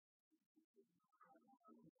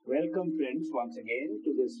Welcome friends once again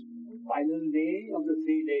to this final day of the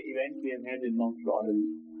 3-day event we have had in Mount Laurel,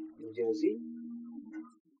 New Jersey.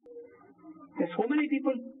 There's so many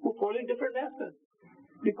people who follow different masters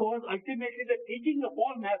because ultimately the teaching of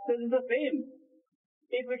all masters is the same.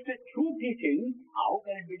 If it's a true teaching, how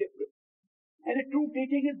can it be different? And a true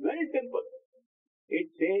teaching is very simple. It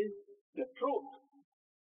says the truth,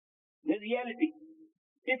 the reality.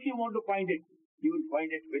 If you want to find it, you will find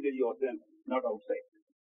it within yourself, not outside.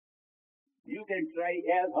 You can try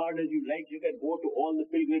as hard as you like. You can go to all the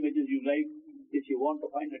pilgrimages you like. If you want to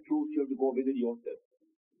find the truth, you have to go within yourself.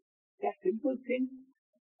 That simple thing.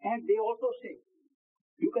 And they also say,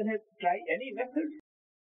 you can try any method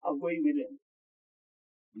of going within.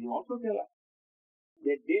 They also tell us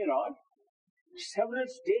that there are several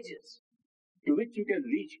stages to which you can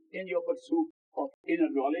reach in your pursuit of inner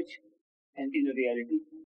knowledge and inner reality.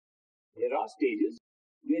 There are stages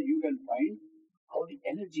where you can find how the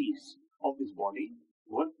energies of this body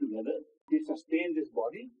work together. They sustain this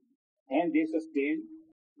body and they sustain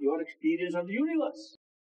your experience of the universe.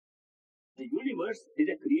 The universe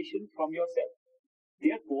is a creation from yourself.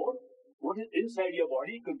 Therefore, what is inside your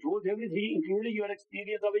body controls everything, including your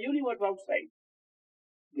experience of a universe outside.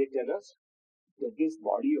 They tell us that this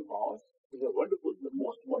body of ours is the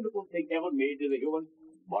most wonderful thing ever made in the human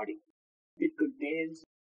body. It contains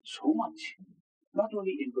so much, not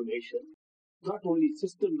only information, not only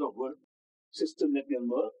systems of work, system that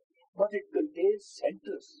can work, but it contains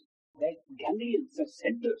centers, like ganglions and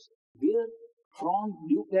centers, where from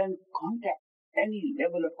you can contact any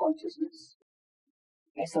level of consciousness.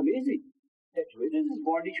 It's amazing that within this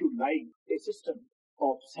body should lie a system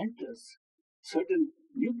of centers, certain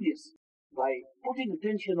nucleus. By putting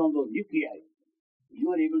attention on those nuclei,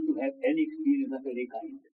 you are able to have any experience of any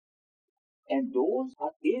kind. And those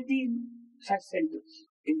are 18 such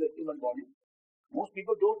centers in the human body. Most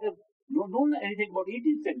people don't know anything about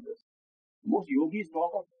 18 centers. Most yogis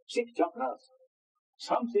talk of 6 chakras.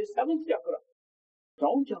 Some say 7th chakra,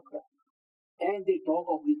 crown chakra. And they talk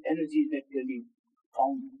of the energies that can be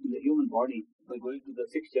found in the human body by going to the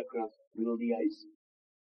 6 chakras below the eyes.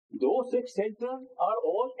 Those 6 centers are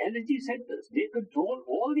all energy centers. They control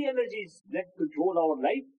all the energies that control our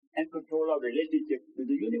life and control our relationship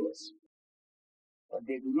with the universe. But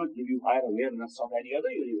they do not give you higher awareness of any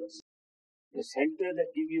other universe. The center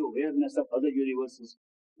that give you awareness of other universes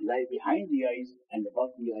lie behind the eyes and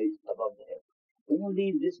above the eyes, above the head.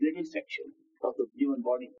 Only in this little section of the human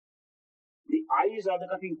body. The eyes are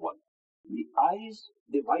the cutting point. The eyes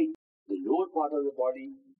divide the lower part of the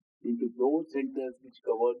body into those centers which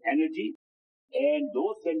cover energy, and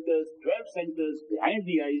those centers, 12 centers behind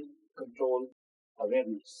the eyes, control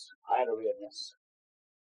awareness, higher awareness.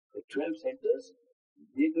 The 12 centers,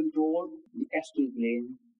 they control the astral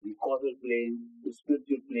plane, the causal plane, the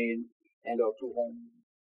spiritual plane, and our true home.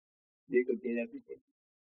 They contain everything.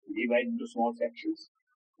 Divided into small sections.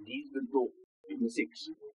 These control the 6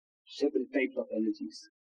 separate types of energies.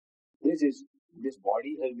 This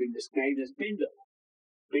body has been described as pinda.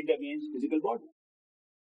 Pinda means physical body.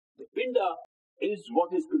 The pinda is what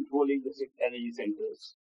is controlling the 6 energy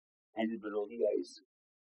centers and is below the eyes.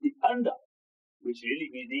 The anda, which really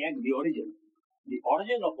means the origin. The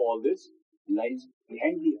origin of all this lies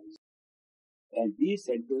behind the eyes. And these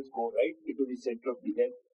centers go right into the center of the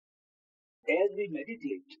head. As we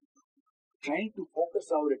meditate, trying to focus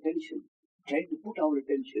our attention, trying to put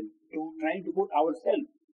ourselves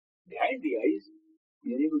behind the eyes,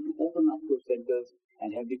 we are able to open up those centers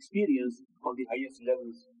and have the experience of the highest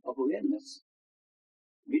levels of awareness.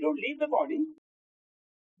 We don't leave the body,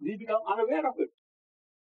 we become unaware of it.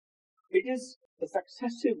 It is the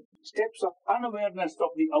successive steps of unawareness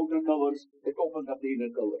of the outer covers that opens up the inner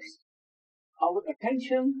covers. Our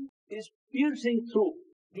attention is piercing through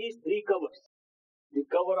these 3 covers. The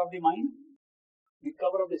cover of the mind, the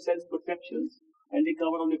cover of the sense perceptions, and the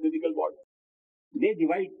cover of the physical body. They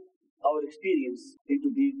divide our experience into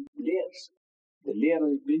these layers. The layer of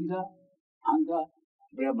the Pinda, Anga,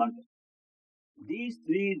 Brahmanda. These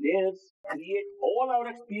 3 layers create all our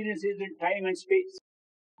experiences in time and space.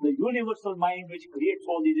 The universal mind which creates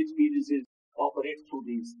all these experiences operates through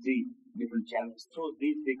these 3 different channels, through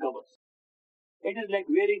these 3 covers. It is like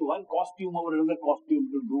wearing one costume over another costume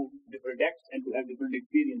to do different acts and to have different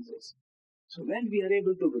experiences. So when we are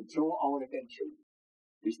able to withdraw our attention,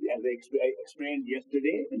 which as I explained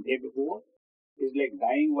yesterday and the day before, is like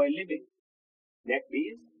dying while living. That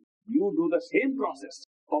means you do the same process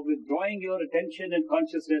of withdrawing your attention and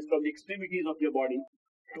consciousness from the extremities of your body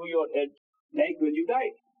to your head, like when you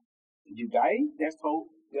die. When you die, that's how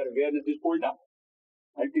your awareness is pulled up.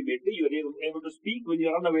 Ultimately, you are able to speak when you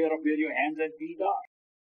are unaware of where your hands and feet are.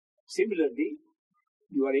 Similarly,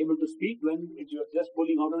 you are able to speak when you are just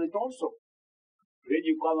pulling out of the torso. When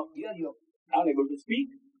you come up here, you are unable to speak.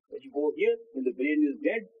 When you go here, when the brain is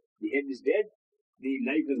dead, the head is dead, the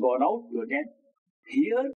life has gone out, you are dead.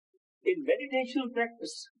 Here, in meditational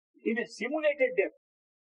practice, in a simulated death,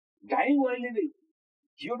 dying while living,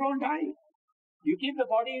 you don't die. You keep the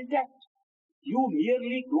body intact. You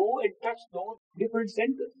merely go and touch those different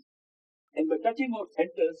centers. And by touching those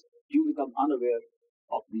centers, you become unaware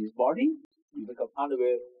of this body. You become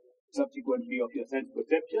unaware subsequently of your sense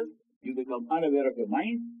perception. You become unaware of your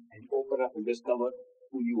mind and you open up and discover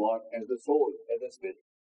who you are as the soul, as a spirit.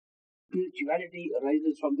 Spirituality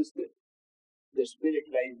arises from the spirit. The spirit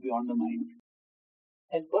lies beyond the mind.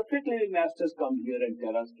 And perfect living masters come here and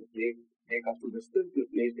tell us to take us to the spiritual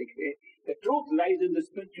place. The truth lies in the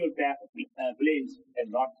spiritual planes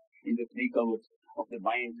and not in the three covers of the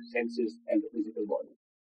mind, senses, and the physical body.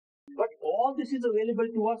 But all this is available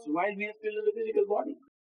to us while we are still in the physical body.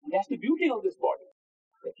 And that's the beauty of this body.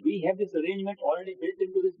 That we have this arrangement already built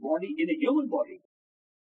into this body in a human body.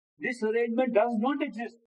 This arrangement does not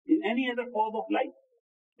exist in any other form of life.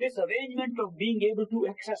 This arrangement of being able to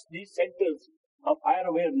access these centers of higher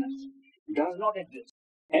awareness does not exist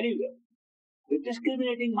anywhere. The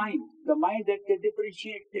discriminating mind, the mind that can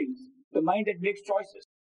differentiate things, the mind that makes choices,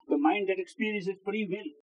 the mind that experiences free will,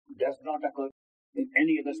 does not occur in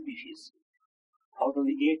any other species. Out of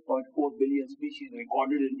the 8.4 billion species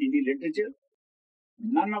recorded in Indian literature,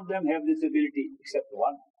 none of them have this ability except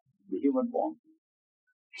one, the human form.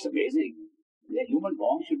 It's amazing. The human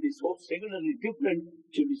form should be so singularly different,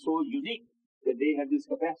 should be so unique that they have this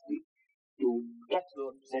capacity to touch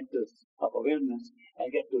those centers of awareness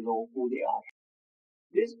and get to know who they are.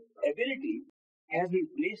 This ability has been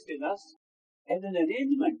placed in us as an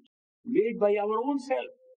arrangement made by our own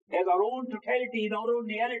self, as our own totality in our own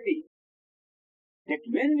reality. That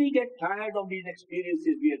when we get tired of these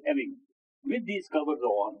experiences we are having with these covers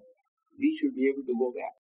on, we should be able to go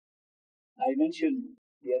back. I mentioned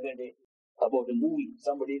the other day about a movie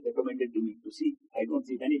somebody recommended to me to see. I don't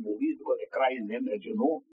see many movies because I cry in them, as you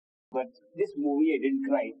know. But this movie I didn't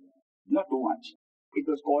cry, not too much. It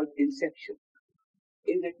was called Inception.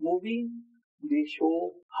 In that movie, they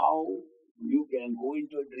show how you can go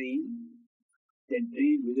into a dream, then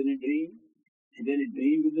dream within a dream, and then a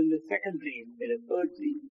dream within the second dream, and a third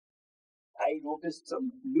dream. I noticed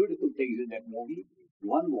some beautiful things in that movie.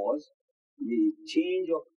 One was the change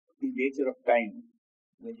of the nature of time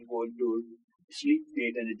when you go into sleep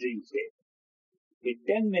state and a dream state. A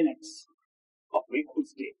 10 minutes of wakeful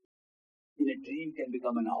state in a dream can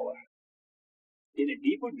become an hour. In a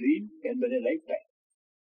deeper dream can be a lifetime.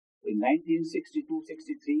 In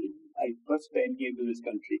 1962-63, I first time came to this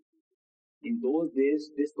country. In those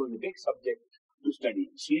days, this was a big subject to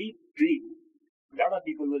study. Sleep, dream. A lot of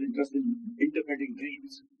people were interested in interpreting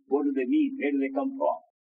dreams. What do they mean? Where do they come from?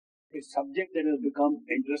 A subject that has become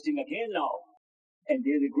interesting again now. And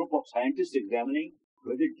there's a group of scientists examining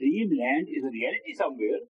whether dreamland is a reality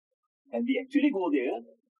somewhere, and we actually go there,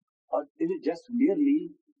 or is it just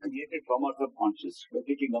merely created from our subconscious by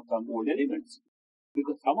picking up some old elements?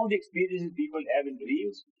 Because some of the experiences people have in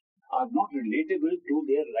dreams are not relatable to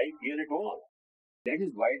their life here at all. That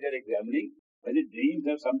is why they're examining whether dreams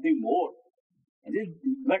have something more. And this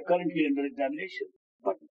is not currently under examination.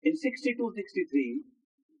 But in 62-63,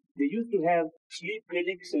 they used to have sleep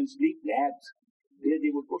clinics and sleep labs where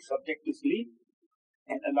they would put subject to sleep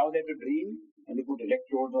and allow them to dream, and they put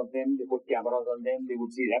electrodes on them, they put cameras on them, they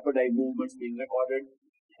would see rapid eye movements being recorded,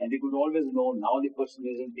 and they could always know now the person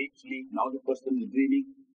is in deep sleep, now the person is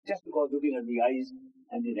dreaming, just because looking at the eyes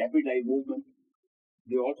and the rapid eye movement.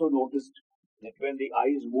 They also noticed that when the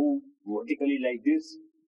eyes move vertically like this,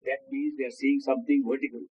 that means they are seeing something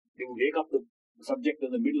vertical. They would wake up the subject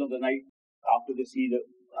in the middle of the night after they see the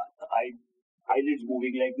eyelids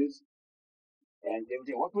moving like this, and they would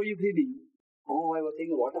say, "What were you dreaming?" "Oh, I was seeing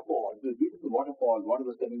a waterfall. It was a beautiful waterfall. Water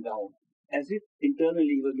was coming down." As if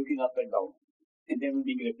internally he was looking up and down. And then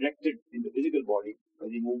being reflected in the physical body by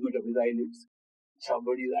the movement of his eyelids.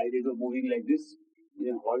 Somebody's eyelids were moving like this in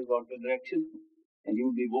a horizontal direction, and he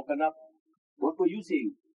would be woken up. "What were you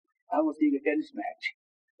seeing?" "I was seeing a tennis match.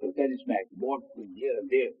 Ball going here and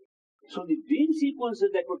there." So the dream sequences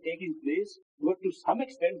that were taking place were to some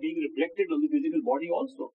extent being reflected on the physical body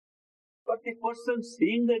also. But the person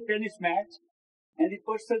seeing the tennis match and the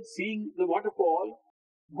person seeing the waterfall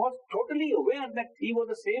was totally aware that he was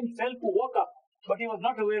the same self who woke up, but he was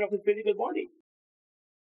not aware of his physical body.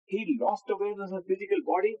 He lost awareness of his physical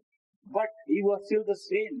body, but he was still the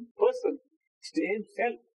same person, same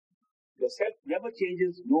self. The self never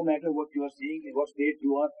changes no matter what you are seeing, in what state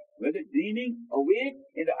you are, whether dreaming, awake,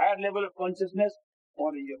 in the higher level of consciousness,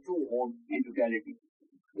 or in your true home in totality.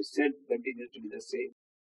 The self continues to be the same.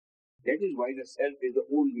 That is why the self is the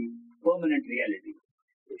only permanent reality.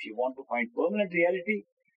 If you want to find permanent reality,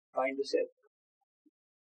 find the self.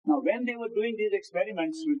 Now, when they were doing these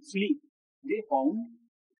experiments with sleep, they found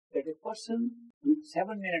that a person with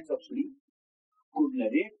 7 minutes of sleep could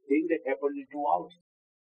narrate things that happened in 2 hours.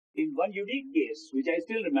 In one unique case, which I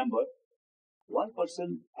still remember, one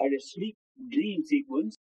person had a sleep dream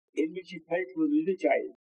sequence in which he felt he was a little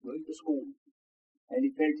child going to school, and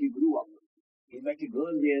he felt he grew up. He met a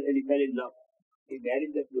girl there and he fell in love. He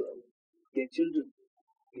married that girl. He had children.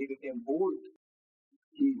 He became old.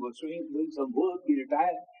 He was doing some work. He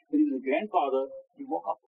retired. When he was a grandfather, he woke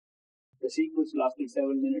up. The sequence lasted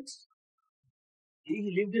 7 minutes.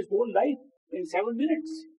 He lived his whole life in 7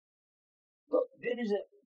 minutes. So there is a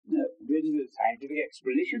scientific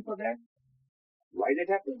explanation for that, why that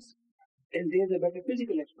happens. And there's a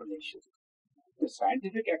metaphysical explanation. The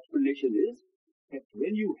scientific explanation is that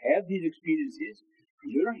when you have these experiences,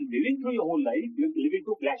 you're not living through your whole life, you're living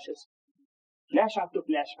through flashes. Flash after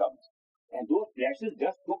flash comes. And those flashes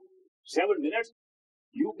just took 7 minutes.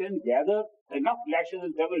 You can gather enough flashes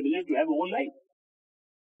in 7 minutes to have a whole life.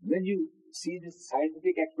 When you see this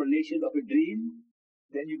scientific explanation of a dream,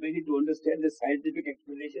 then you begin to understand the scientific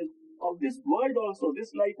explanation of this world also,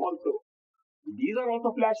 this life also. These are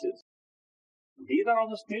also flashes. These are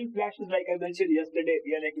also still flashes, like I mentioned yesterday.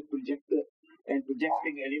 We are like a projector and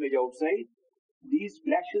projecting an image outside. These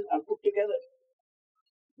flashes are put together.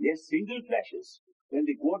 They are single flashes. When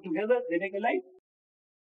they go together, they make a light.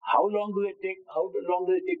 How long do they take? How long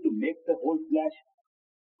does it take to make the whole flash?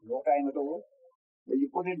 No time at all. When you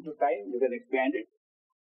put it into time, you can expand it.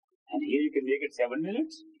 And here you can make it 7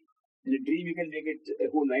 minutes. In a dream, you can make it a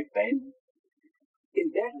whole lifetime. In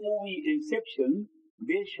that movie, Inception,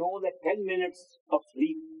 they show that 10 minutes of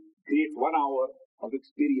sleep creates 1 hour of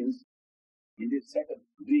experience. In this second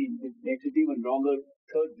dream, it makes it even longer.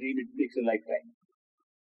 Third dream, it makes a lifetime.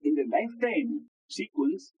 In the lifetime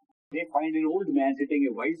sequence, they find an old man sitting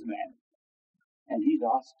a wise man. And he's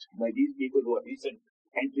asked by these people who are recent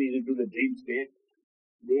entries into the dream state,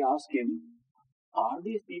 they ask him, are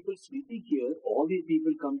these people sleeping here? All these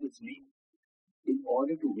people come to sleep in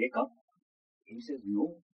order to wake up? He says,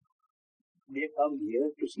 no. They come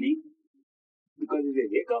here to sleep because if they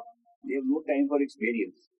wake up, they have no time for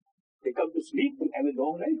experience. They come to sleep to have a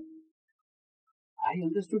long life. I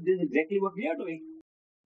understood this is exactly what we are doing.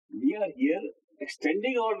 We are here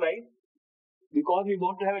extending our life because we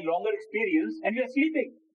want to have a longer experience and we are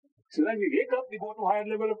sleeping. So when we wake up, we go to higher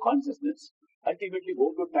level of consciousness, ultimately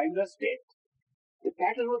go to a timeless state. The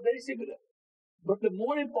pattern was very similar. But the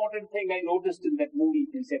more important thing I noticed in that movie,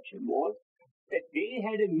 Inception, was that they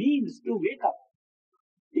had a means to wake up.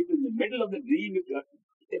 If in the middle of the dream,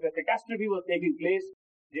 if a catastrophe was taking place,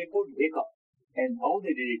 they could wake up. And how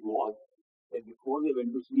they did it was that before they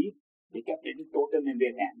went to sleep, they kept a little totem in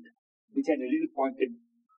their hand, which had a little pointed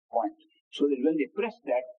point. So that when they pressed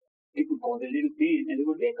that, it would cause a little pain and they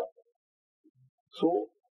would wake up.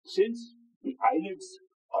 So, since the eyelids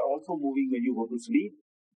are also moving when you go to sleep,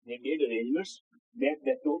 they made arrangements that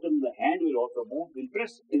the totem in the hand will also move, will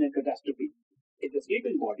press in a catastrophe in the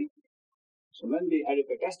sleeping body. So when they had a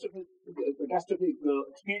catastrophic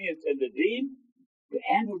experience in the dream, the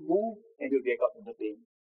hand would move and they would wake up in the pain.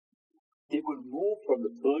 They could move from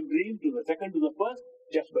the third dream to the second to the first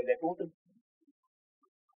just by that totem.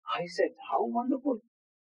 I said, how wonderful.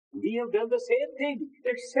 We have done the same thing,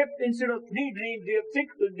 except instead of 3 dreams, we have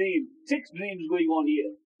 6 dreams going on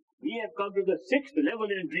here. We have come to the 6th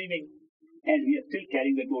level in dreaming, and we are still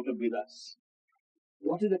carrying the totem with us.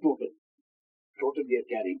 What is the totem? Totem we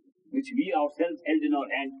are carrying, which we ourselves held in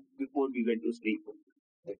our hand before we went to sleep.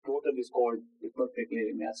 The totem is called the perfect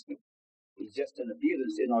living master. It's just an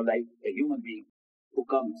appearance in our life, a human being who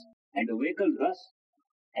comes and awakens us,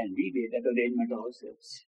 and we made that arrangement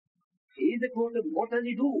ourselves. He is the totem. What does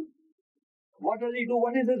he do? What does he do?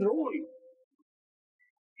 What is his role?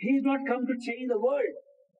 He is not come to change the world.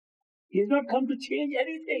 He has not come to change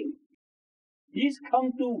anything. He has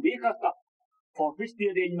come to wake us up, for which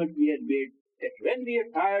the arrangement we had made, that when we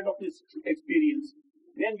are tired of this experience,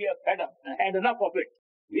 when we are fed up and had enough of it,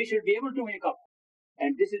 we should be able to wake up.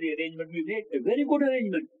 And this is the arrangement we made, a very good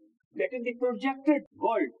arrangement, that in the projected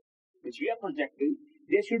world, which we are projecting,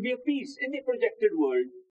 there should be a peace in the projected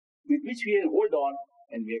world with which we hold on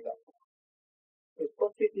and wake up. A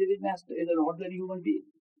perfect living master is an ordinary human being,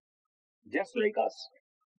 just like us.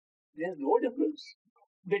 There's no difference.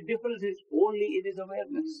 The difference is only in his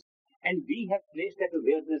awareness. And we have placed that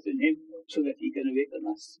awareness in him so that he can awaken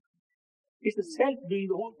us. It's the self doing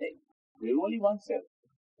the whole thing. There is only one self.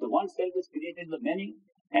 The one self has created the many,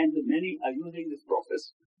 and the many are using this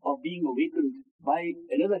process of being awakened by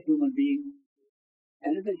another human being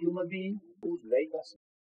who's like us.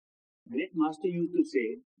 Great Master used to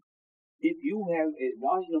say, if you have a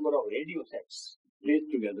large number of radio sets placed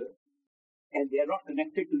together and they are not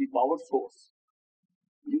connected to the power source,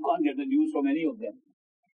 you can't get the news from any of them.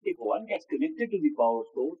 If one gets connected to the power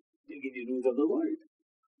source, they'll give you news of the world.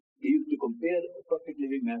 He used to compare a perfect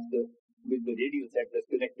living master with the radio set that's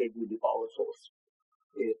connected with the power source.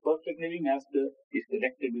 A perfect living master is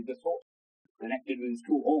connected with the source, connected with his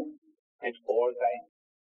true home at all times.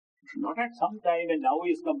 Not at some time and now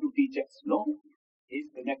he has come to teach us. No, he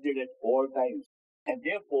is connected at all times. And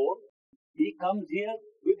therefore, he comes here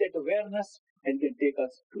with that awareness and can take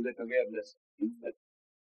us to that awareness himself.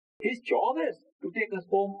 His job is to take us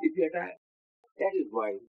home if we are tired. That is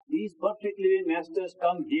why these perfect living masters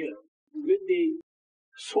come here with the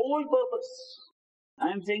sole purpose,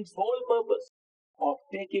 I am saying sole purpose, of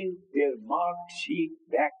taking their marked sheep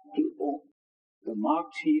back to home. The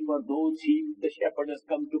marked sheep are those sheep the shepherd has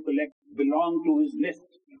come to collect, belong to his list,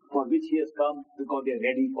 for which he has come because they are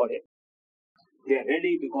ready for him. They are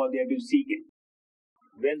ready because they have been seeking.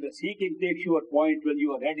 When the seeking takes you at a point when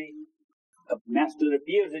you are ready, a master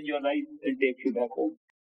appears in your life and takes you back home.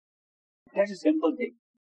 That's a simple thing.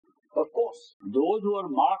 Of course, those who are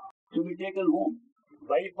marked to be taken home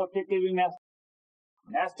by a perfect living master,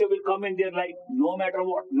 master will come in their life no matter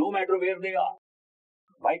what, no matter where they are.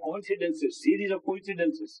 By coincidences, series of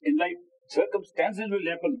coincidences in life, circumstances will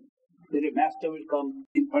happen that a master will come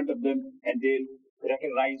in front of them and they'll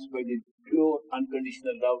recognize by the pure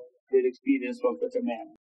unconditional love they'll experience from such a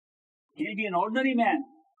man. He'll be an ordinary man,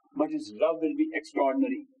 but his love will be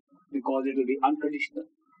extraordinary because it will be unconditional.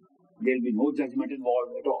 There will be no judgment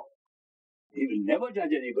involved at all. He will never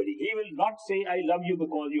judge anybody. He will not say, I love you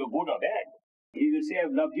because you are good or bad. He will say,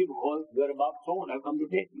 I love you because you are a marked soul. I've come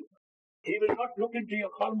to take you. He will not look into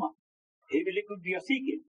your karma. He will look into your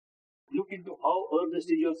seeking. Look into how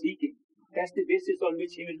earnest is your seeking. That's the basis on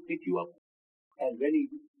which he will pick you up. And when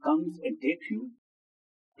he comes and takes you,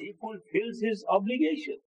 he fulfills his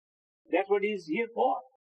obligation. That's what he is here for.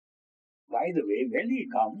 By the way, when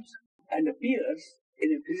he comes and appears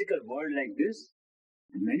in a physical world like this,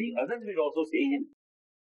 many others will also see him.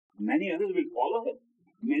 Many others will follow him.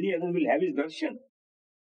 Many others will have his darshan.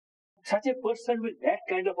 Such a person with that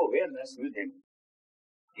kind of awareness with him,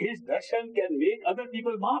 his darshan can make other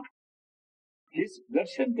people marked. His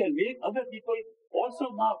darshan can make other people also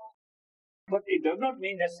marked. But it does not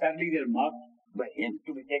mean necessarily they are marked by him,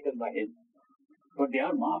 to be taken by him. But they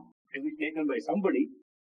are marked to be taken by somebody.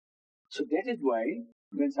 So that is why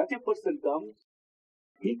when such a person comes,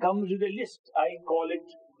 he comes with a list. I call it,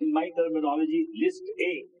 in my terminology, list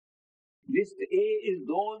A. List A is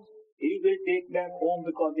those he will take back home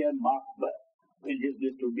because they are marked by, when his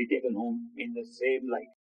list will be taken home in the same light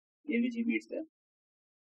in which he meets them.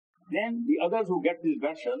 Then the others who get this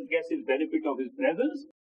darshan, gets his benefit of his presence,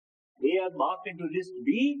 they are marked into list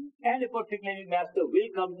B, and a perfect living master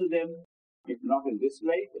will come to them, if not in this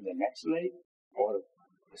life, in the next life, or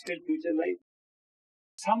still future life.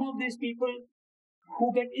 Some of these people who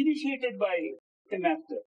get initiated by a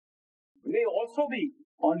master may also be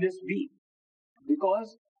on list B,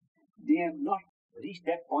 because they have not reached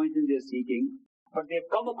that point in their seeking, but they have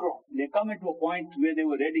come into a point where they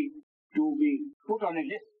were ready to be put on a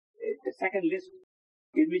list, a second list,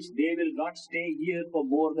 in which they will not stay here for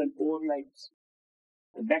more than 4 lives.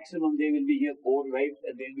 The maximum they will be here 4 lives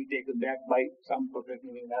and they will be taken back by some perfect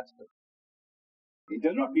living master. It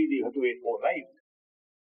does not mean they have to wait 4 lives.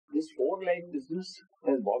 This 4 life business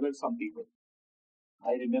has bothered some people.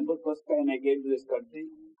 I remember first time I came to this country,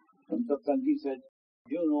 some satsanghi said,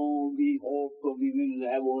 we hope we will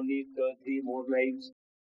have only 3 more lives.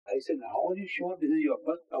 I said, how are you sure this is your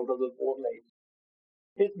first out of the 4 lives?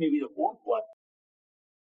 This may be the 4th one.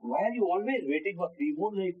 Why are you always waiting for 3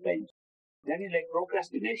 more lifetimes? That is like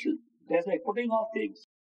procrastination. That's like putting off things.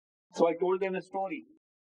 So I told them a story,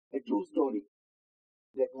 a true story,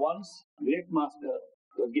 that once great master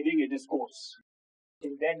was giving a discourse.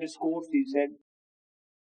 In that discourse he said,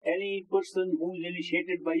 any person who is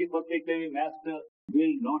initiated by a perfect living master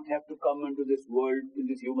will not have to come into this world in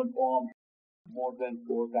this human form more than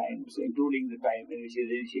 4 times, including the time in which he is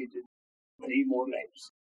initiated, 3 more lives.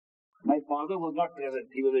 My father was not present.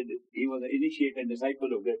 He was an initiated disciple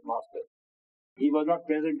of great master. He was not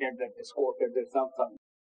present at that discourse, at that satsang.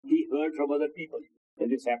 He heard from other people that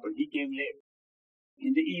this happened. He came late.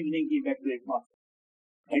 In the evening he met great master.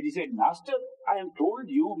 And he said, Master, I am told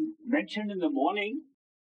you mentioned in the morning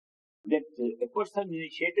that a person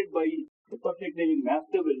initiated by the perfect living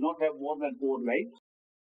master will not have more than 4 lives.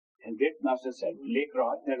 And great master said, Lake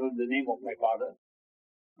Raj, that was the name of my father.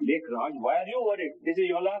 Lake Raj, why are you worried? This is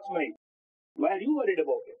your last life. Why are you worried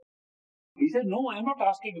about it? He said, no, I am not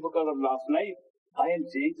asking because of last life. I am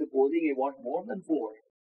saying, supposing I want more than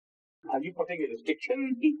 4. Are you putting a restriction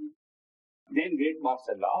on me? Then great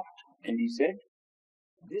master laughed and he said,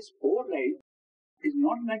 this 4 life is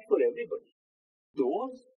not meant for everybody.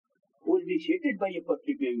 Those who are initiated by a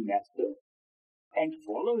particular master and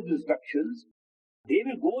follow his instructions, they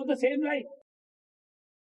will go the same life.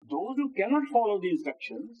 Those who cannot follow the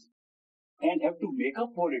instructions and have to make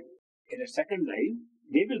up for it in a second life,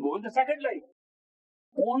 they will go in the second life.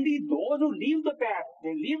 Only those who leave the path,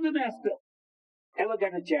 they leave the master, ever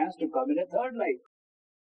get a chance to come in a third life.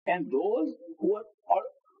 And those who are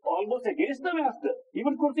almost against the master,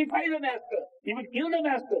 even crucify the master, even kill the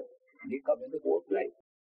master, they come in the fourth life.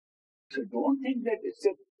 So don't think that it's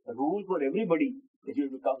a rule for everybody that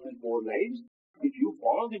you will come in 4 lives. If you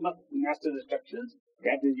follow the master's instructions,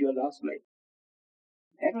 that is your last life.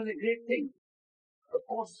 That was a great thing. Of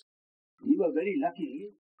course, we were very lucky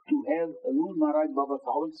to have Arun Maharaj Baba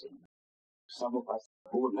Sawan Singh. Some of us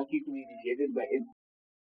who were lucky to be initiated by him,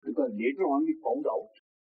 because later on we found out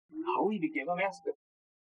how he became a master.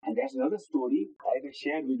 And that's another story I will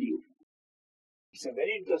share with you. It's a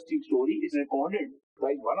very interesting story. It's recorded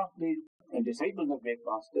by one of the disciples of great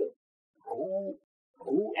master,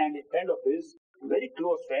 who and a friend of his, very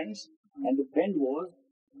close friends, and the friend was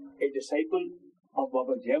a disciple of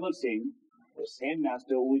Baba Jaimal Singh, the same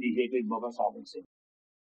master who initiated Baba Sawan Singh.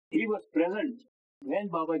 He was present when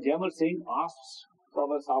Baba Jaimal Singh asked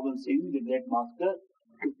Baba Sawan Singh, the great master,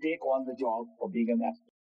 to take on the job of being a master.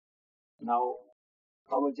 Now,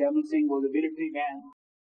 Baba Jaimal Singh was a military man,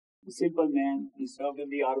 a simple man. He served in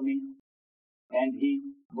the army and he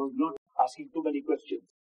was not asking too many questions.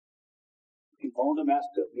 He found a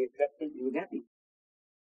master, he accepted, he was happy.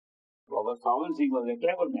 Baba Sawan Singh was a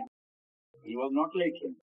clever man. He was not like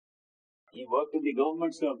him. He worked in the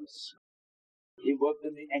government service. He worked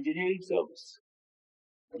in the engineering service.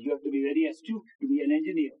 You have to be very astute to be an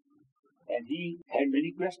engineer. And he had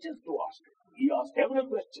many questions to ask. He asked several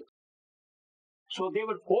questions. So there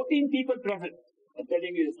were 14 people present. I'm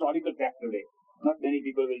telling you a historical fact today. Not many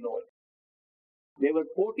people will know it. There were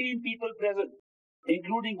 14 people present,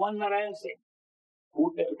 including one Narayan Singh,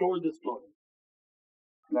 who told this story.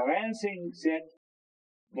 Narayan Singh said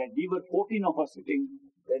that we were 14 of us sitting,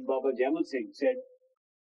 then Baba Jaimal Singh said,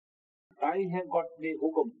 I have got the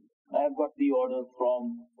hukum, I have got the order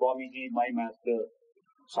from Swamiji, my master,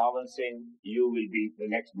 Sawan Singh, you will be the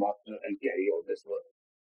next master and carry out this work.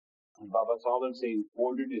 And Baba Sawan Singh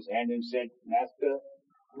folded his hand and said, Master,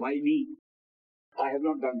 why me? I have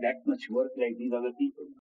not done that much work like these other people.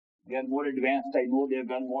 They are more advanced. I know they have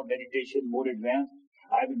done more meditation, more advanced.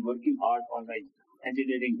 I have been working hard on my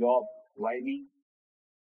engineering job. Why me?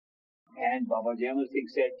 And Baba Jaimal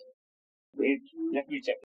Singh said, wait, let me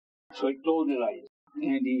check. So he closed his eyes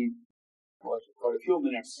and he was for a few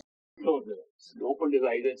minutes closed his eyes. He opened his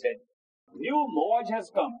eyes and said, new Moj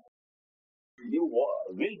has come. New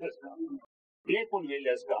will has come. Playful will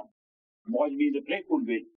has come. Moj means the playful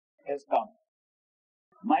will has come.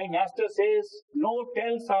 My master says, no,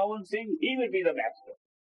 tell Sawan Singh, he will be the master.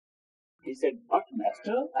 He said, but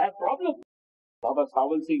master, I have problem. Baba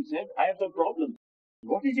Sawan Singh said, I have some problem.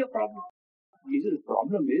 What is your problem? He said, the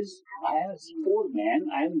problem is, I am a poor man,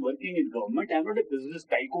 I am working in government, I am not a business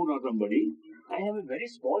tycoon or somebody. I have a very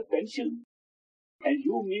small pension. And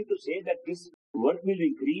you mean to say that this work will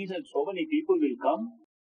increase and so many people will come?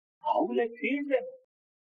 How will I feed them?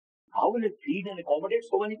 How will I feed and accommodate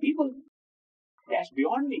so many people? That's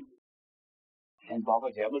beyond me. And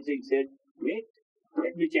Baba Jaimal Singh said, wait,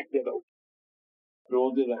 let me check that out.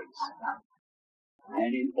 Closed his eyes.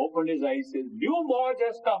 And he opened his eyes and said, new Moj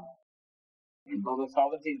has come. And Baba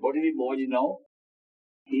Sawan Singh, what is the Moj now?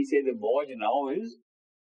 He said, the Moj now is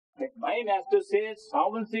that my master says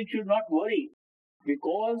Sawan Singh should not worry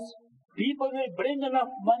because people will bring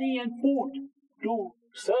enough money and food to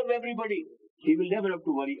serve everybody. He will never have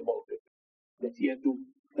to worry about it. That he has to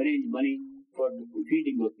arrange money for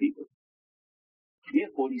feeding those people.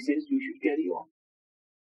 Therefore, he says, you should carry on.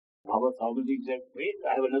 Baba Sawan Singh said, wait,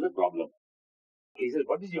 I have another problem. He said,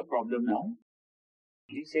 what is your problem now?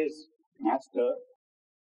 He says, Master,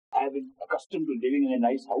 I have been accustomed to living in a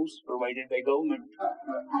nice house provided by government.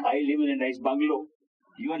 I live in a nice bungalow.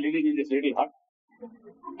 You are living in this little hut.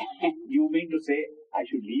 You mean to say I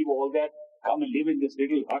should leave all that, come and live in this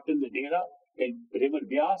little hut in the Dera in River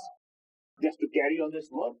Vyas? just to carry on this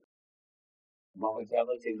work? Baba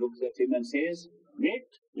Jawal looks at him and says, wait,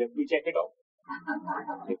 let me check it out.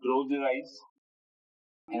 He closed his eyes.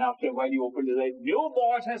 And after a while he opened his eyes. New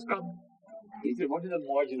Moj has come. He said, what is the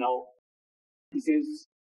Moj now? He says,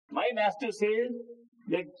 my master says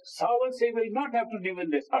that Sawal Se will not have to live in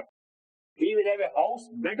this hut. He will have a house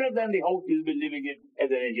better than the house he'll be living in as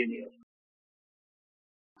an engineer.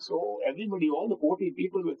 So everybody, all the 40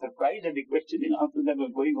 people were surprised at the questioning after that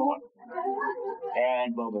was going on.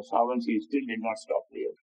 And Baba Sawal Se still did not stop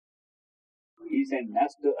there. He said,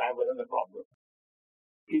 Master, I have another problem.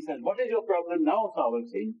 He said, what is your problem now, Sawal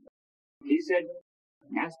Se? He said,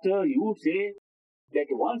 Master, you say that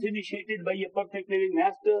once initiated by a perfect living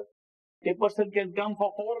master, a person can come for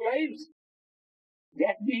 4 lives.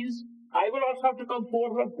 That means I will also have to come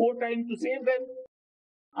four times to save them.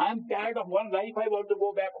 I am tired of 1 life. I want to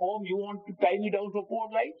go back home. You want to tie me down for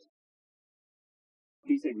 4 lives?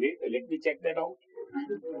 He said, wait, let me check that out.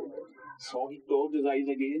 So he closed his eyes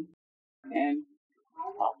again. And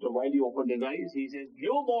after a while he opened his eyes. He says,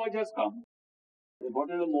 new Moj has come. What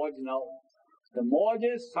is the Moj now? The Moj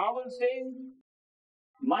is Sawal saying,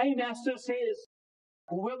 my master says,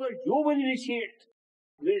 whoever you will initiate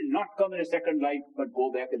will not come in a second life, but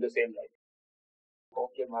go back in the same life.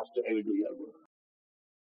 Okay, master, I will do your work.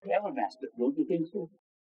 Clever master, don't you think so?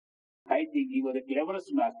 I think he was the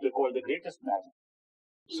cleverest master, called the greatest master.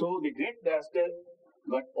 So the great master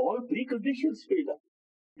got all preconditions filled up,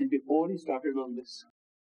 and before he started on this.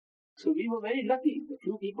 So we were very lucky. The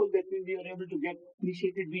few people that we were able to get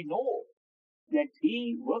initiated, we know that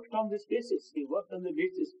he worked on this basis. He worked on the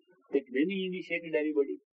basis that when he initiated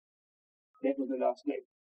anybody, that was the last life.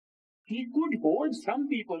 He could hold some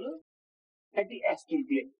people at the astral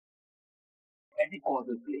plane, at the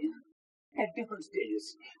causal plane, at different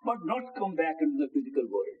stages, but not come back into the physical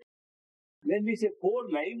world. When we say 4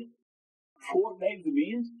 lives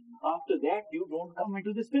means after that you don't come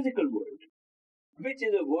into this physical world, which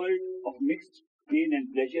is a world of mixed pain and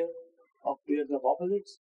pleasure, of pairs of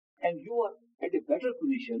opposites, and you are at a better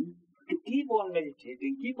position to keep on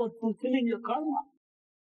meditating, keep on fulfilling your karma.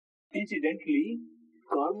 Incidentally,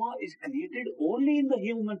 karma is created only in the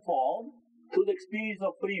human form through the experience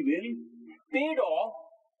of free will, paid off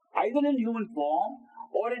either in human form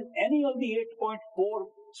or in any of the 8.4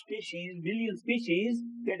 billion species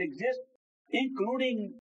that exist,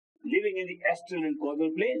 including living in the astral and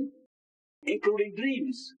causal plane, including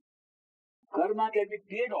dreams. Karma can be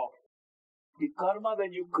paid off. The karma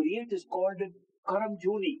when you create is called karam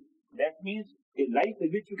juni. That means a life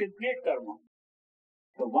in which you can create karma.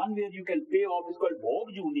 The one where you can pay off is called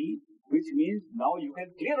bhog juni, which means now you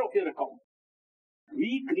can clear off your account.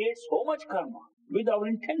 We create so much karma with our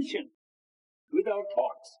intention, with our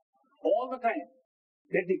thoughts, all the time,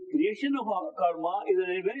 that the creation of our karma is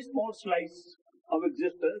a very small slice of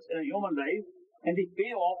existence in a human life, and the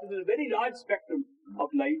payoff is a very large spectrum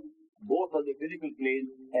of life, both on the physical plane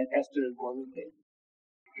and astral and causal plane.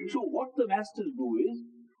 So what the masters do is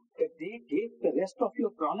that they take the rest of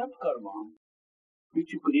your pranav karma,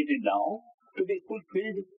 which you created now, to be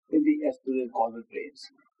fulfilled in the astral and causal planes,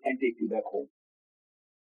 and take you back home.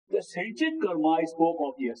 The sentient karma I spoke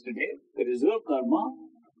of yesterday, the reserve karma,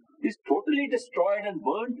 is totally destroyed and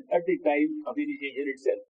burnt at the time of initiation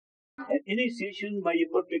itself. An initiation by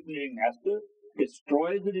a perfect living master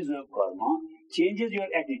destroys the reserve karma, changes your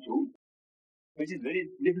attitude, which is very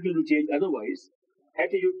difficult to change otherwise.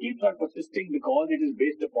 Attitude keeps on persisting because it is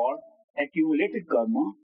based upon accumulated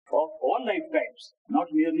karma of all lifetimes,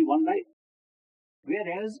 not merely one life.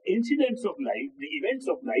 Whereas incidents of life, the events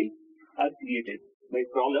of life, are created by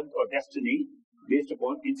problems or destiny based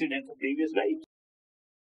upon incidents of previous lives.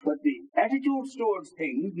 But the attitudes towards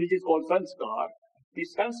things, which is called sanskar, the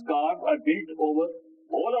sanskars are built over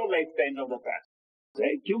all our lifetimes of the past. They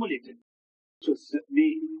are accumulated. So the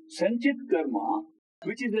sanchit karma,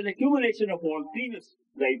 which is an accumulation of all previous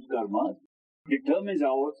life karmas, determines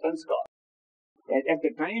our sanskar. And at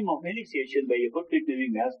the time of initiation by a perfect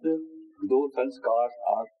living master, those sanskars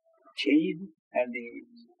are changed and the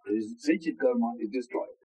sanchit karma is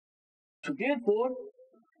destroyed. So therefore,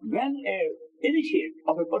 when an initiate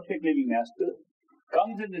of a perfect living master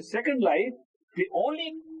comes in the second life, the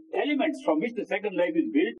only elements from which the second life is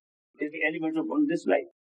built is the elements of this life.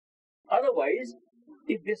 Otherwise,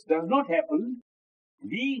 if this does not happen,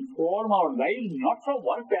 we form our lives not from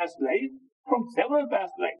one past life, from several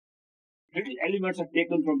past lives. Little elements are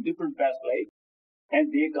taken from different past lives and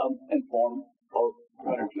they come and form our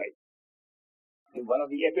current life. In one of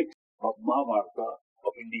the epics of Mahabharata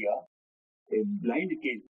of India, a blind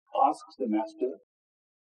king asks the master,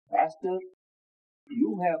 Master,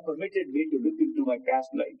 you have permitted me to look into my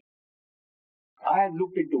past life. I have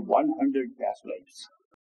looked into 100 past lives.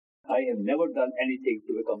 I have never done anything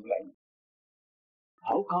to become blind.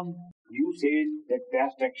 How come you say that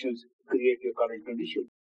past actions create your current condition?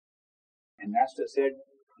 And Master said,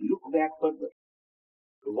 look back further.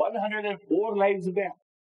 104 lives back,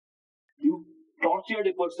 you tortured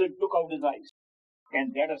a person, took out his eyes,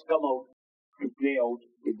 and that has come out to play out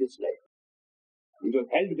in this life. You were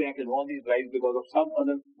held back in all these lives because of some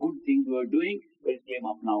other good thing you were doing, but it came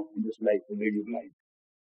up now in this life and made you blind.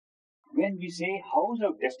 When we say, how is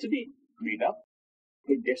our destiny made up?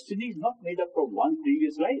 A destiny is not made up from one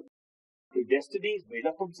previous life. A destiny is made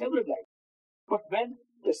up from several lives. But when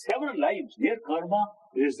the several lives, their karma,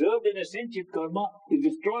 reserved in a sentient karma, is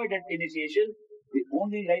destroyed at initiation, the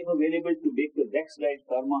only life available to make the next life's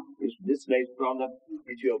karma is this life's problem,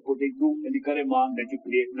 which you are putting through in the karma that you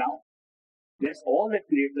create now. That's all that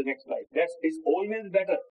creates the next life. That is always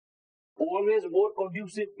better, always more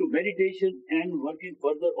conducive to meditation and working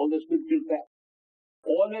further on the spiritual path.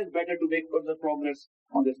 Always better to make further progress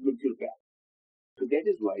on the spiritual path. So that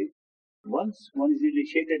is why once one is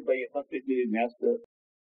initiated by a perfect living master,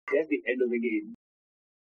 that's the end of the game.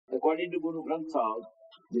 According to Guru Granth Sahib,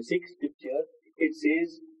 the sixth scripture, it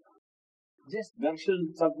says, just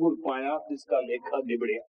darshan sadgur paya, iska lekha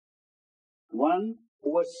nibadya. One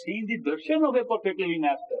who has seen the darshan of a perfect living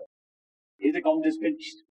master, his account is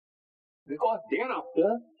finished. Because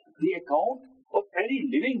thereafter, the account of any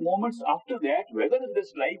living moments after that, whether in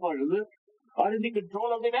this life or other, are in the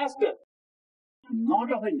control of the master.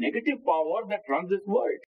 Not of a negative power that runs this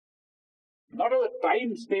world. Not of the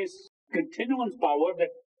time-space continuance power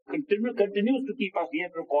that continues to keep us here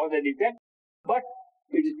from cause and effect, but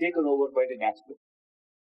it is taken over by the master.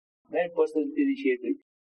 That person is initiated.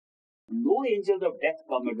 No angels of death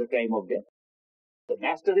come at the time of death. The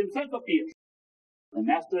master himself appears. The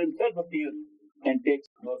master himself appears and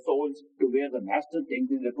takes your souls to where the master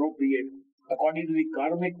thinks is appropriate. According to the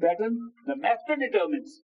karmic pattern, the master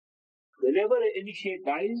determines. Whenever an initiate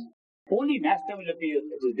dies, only master will appear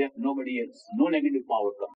at his death, nobody else. No negative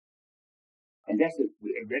power comes. And that's a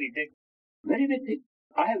very big thing.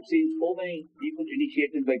 I have seen so many people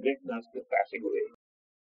initiated by great masters passing away.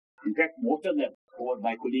 In fact, most of them, who were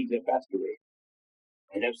my colleagues, have passed away.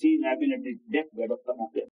 And I've been at the deathbed of some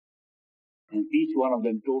of them. And each one of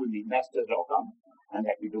them told me, Master, now come, I'm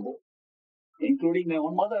happy to go. Including my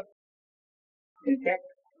own mother. In fact,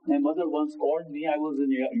 my mother once called me, I was in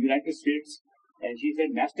the United States, and she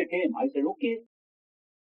said, Master came. I said, okay.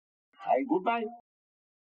 Hi, goodbye.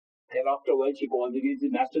 Then after a while she called again, the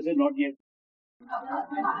Master said, not yet.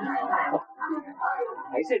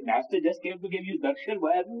 I said, Master just came to give you darshan,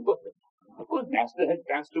 why have you gone? Of course, Master had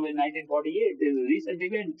passed away in 1948. It is a recent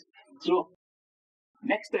event. So,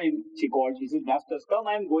 next time she called, she said, Master's come,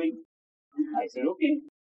 I'm going. I said, okay,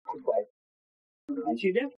 goodbye. And she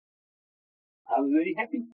left. I was very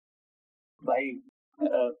happy.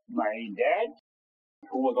 My dad,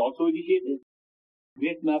 who was also initiated,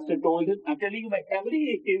 great master told him, I'm telling you my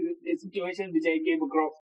family, a situation which I came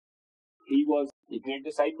across. He was a great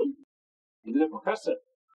disciple. He was a professor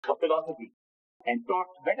of philosophy and taught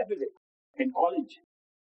metaphysics in college.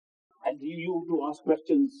 And he used to ask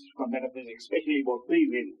questions from metaphysics, especially about free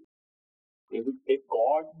will. If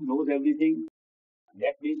God knows everything,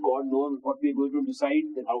 that means God knows what we are going to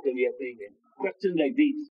decide, then how can we have free will? Questions like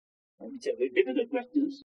these, which are very difficult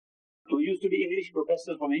questions. So he used to be English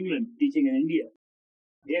professor from England teaching in India.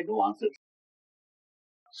 They had no answers.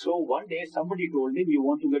 So one day somebody told him, you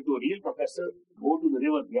want to get to a real professor, go to the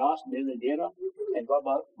river Vyas near the Dera, and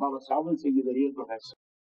Baba Sawan Singh is a real professor.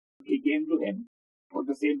 He came to him for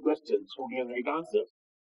the same questions, who gave right answers.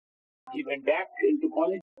 He went back into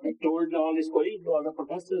college and told all his colleagues, all the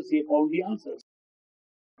professors, he found the answers.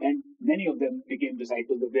 And many of them became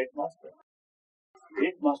disciples of Great Master.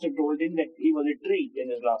 Great Master told him that he was a tree in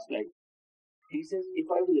his last life. He says, if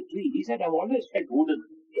I was a tree, he said, I've always felt wooden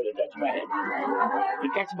till it touched my head. To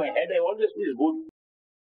touch my head, I always feel wood.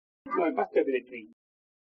 So I must have been a tree.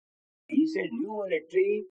 He said, you were a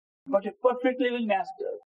tree, but a perfect living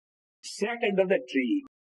master sat under the tree,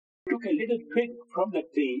 took a little twig from the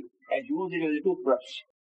tree and used it as a toothbrush.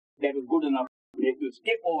 That was good enough to make you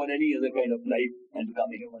skip over any other kind of life and become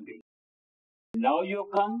a human being. Now you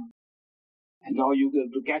come, and now you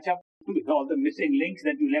have to catch up with all the missing links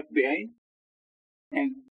that you left behind.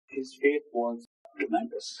 And his faith was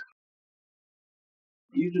tremendous.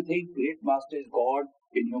 He used to think Great Master is God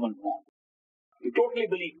in human form. He totally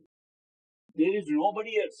believed there is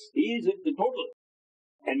nobody else. He is the total.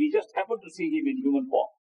 And we just happened to see him in human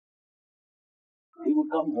form. He would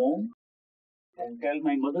come home and tell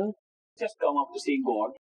my mother, just come after seeing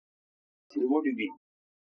God. She said, what do you mean?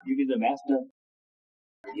 You mean the Master?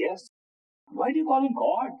 Yes. Why do you call him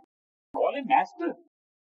God? Call him Master.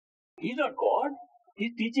 He's not God.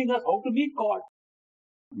 He's teaching us how to meet God.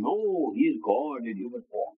 No, he is God in human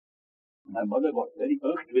form. My mother got very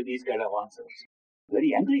irked with these kind of answers.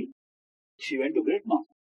 Very angry. She went to Great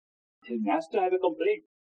Master. She said, Master, I have a complaint.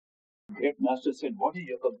 Great Master said, what is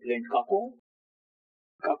your complaint, Kako?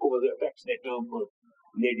 Kako was an affectionate term for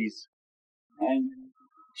ladies. And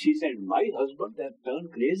she said, my husband has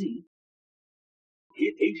turned crazy.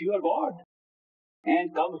 He thinks you are God.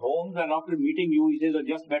 And comes home and after meeting you, he says, I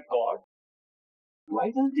just met God. Why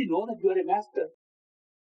doesn't he know that you are a master?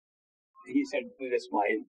 He said with a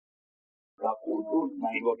smile, Kaku, don't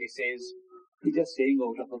mind what he says. He's just saying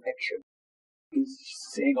out of affection. He's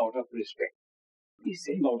saying out of respect. He's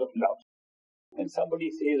saying out of love. When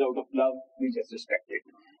somebody says out of love, we just respect it.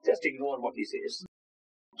 Just ignore what he says.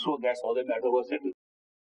 So that's how the matter was settled.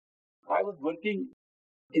 I was working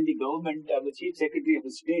in the government. I was Chief Secretary of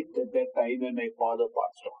the State at that time when my father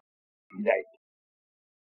passed on. He died.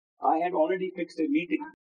 I had already fixed a meeting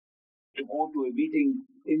to go to a meeting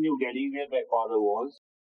in New Delhi where my father was.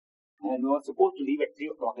 And we were supposed to leave at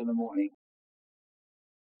 3 o'clock in the morning.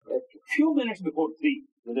 A few minutes before 3,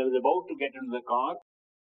 when I was about to get into the car,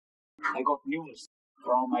 I got news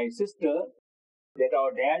from my sister that our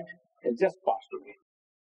dad has just passed away.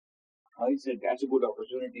 I said, that's a good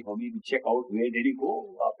opportunity for me to check out where did he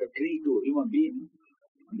go after 3 to a human being.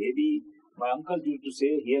 Maybe my uncle used to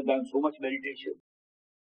say he has done so much meditation.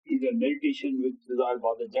 He did meditation with Siddhartha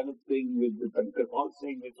Bhagavad Jagat Singh, with Pankaj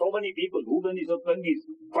Singh, with so many people, who done his Satsangis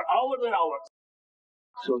for hours and hours.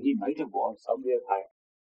 So he might have gone somewhere high.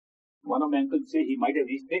 One of my uncles say he might have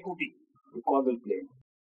reached Pekuti, the causal plane.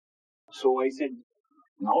 So I said,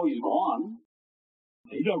 now he's gone.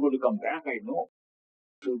 He's not going to come back, I know.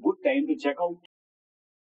 So good time to check out.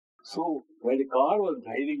 So while the car was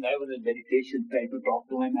driving, I was in meditation trying to talk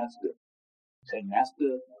to my master. I said,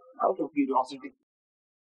 Master, out of curiosity,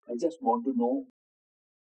 I just want to know.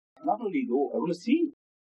 Not only know, I want to see.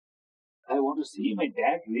 I want to see my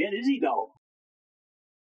dad. Where is he now?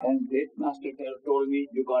 And Great Master told me,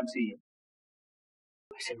 you can't see him.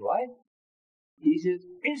 I said, why? He says,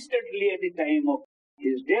 instantly at the time of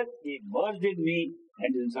his death, he merged in me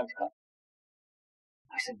and in Sachkhand.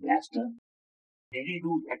 I said, Master, did he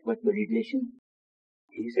do that much meditation?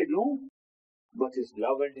 He said, no, but his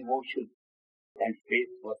love and devotion and faith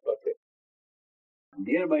was perfect.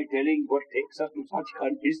 Thereby telling what takes us to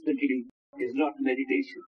Sachkhand instantly is not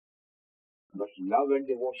meditation, but love and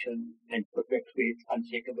devotion and perfect faith,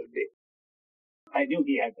 unshakable faith. I knew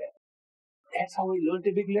he had that. That's how I learned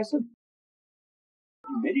a big lesson.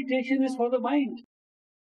 Meditation is for the mind.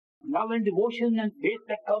 Love and devotion and faith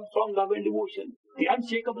that comes from love and devotion. The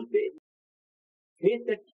unshakable faith. Faith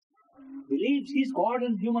that believes he's God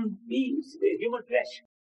and human beings, human flesh.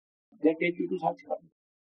 That takes you to Sachkhand.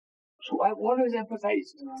 So I've always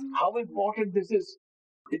emphasized how important this is,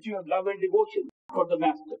 that you have love and devotion for the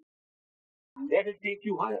Master. That will take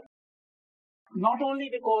you higher. Not only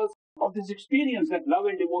because of this experience that love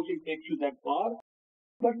and devotion takes you that far,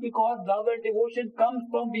 but because love and devotion comes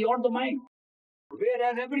from beyond the mind.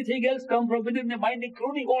 Whereas everything else comes from within the mind,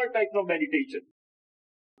 including all types of meditation,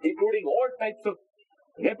 including all types of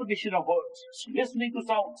repetition of words, listening to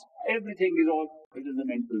sounds, everything is all within the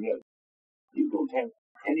mental realm. You don't have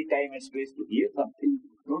any time and space to hear something,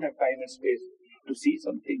 you don't have time and space to see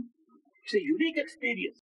something. It's a unique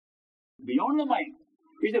experience beyond the mind,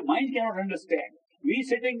 which the mind cannot understand. We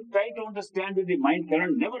sitting trying to understand what the mind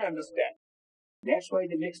cannot never understand. That's why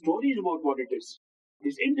they make stories about what it is.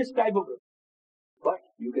 It's indescribable. But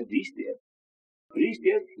you can reach there. Reach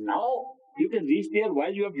there now. You can reach there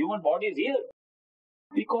while you have human bodies here.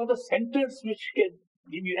 Because the centers which can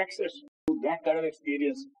give you access to that kind of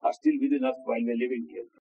experience are still within us while we're living here.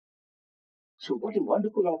 So what a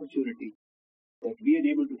wonderful opportunity that we are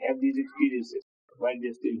able to have these experiences while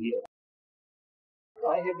we're still here.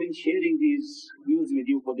 I have been sharing these views with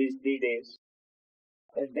you for these 3 days.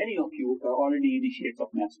 And many of you are already initiates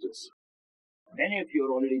of masters. Many of you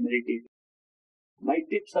are already meditating. My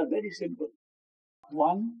tips are very simple.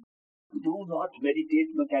 1, do not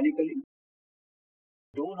meditate mechanically.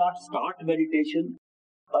 Do not start meditation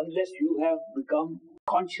unless you have become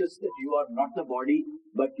conscious that you are not the body,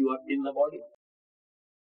 but you are in the body.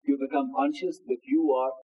 You become conscious that you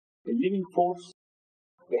are a living force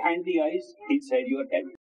behind the eyes, inside your head.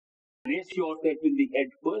 Place yourself in the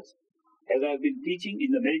head first, as I have been teaching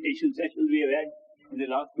in the meditation sessions we have had in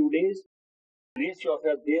the last 2 days. Place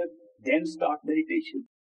yourself there, then start meditation.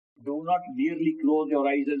 Do not merely close your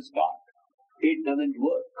eyes and start. It doesn't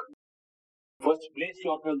work. First place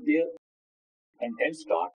yourself there and then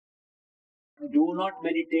start. Do not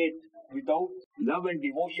meditate without love and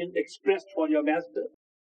devotion expressed for your master.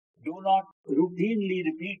 Do not routinely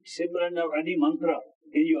repeat Simran or any mantra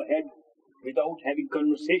in your head without having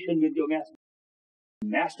conversation with your master.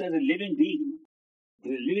 Master is a living being. He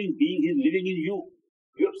is a living being. He is living in you.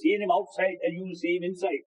 You have seen him outside and you will see him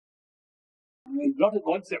inside. He is not a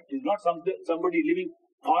concept. He is not somebody living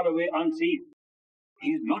far away unseen.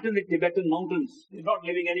 He is not in the Tibetan mountains. He is not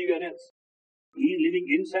living anywhere else. He is living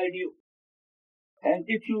inside you. And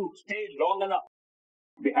if you stay long enough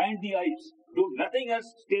behind the eyes, do nothing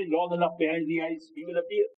else, stay long enough behind the eyes, he will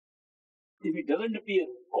appear. If he doesn't appear,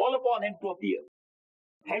 call upon him to appear.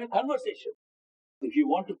 Have a conversation. If you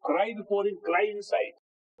want to cry before him, cry inside,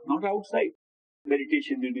 not outside.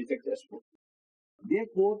 Meditation will be successful.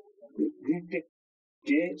 Therefore,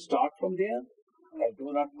 start from there and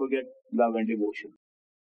do not forget love and devotion.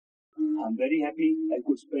 I'm very happy I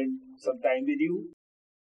could spend some time with you.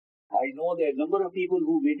 I know there are a number of people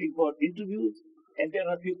who are waiting for interviews, and there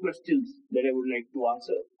are a few questions that I would like to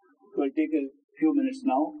answer. So I'll take a few minutes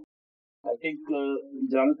now. I think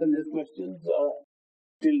Jonathan has questions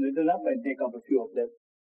still written up. I'll take up a few of them.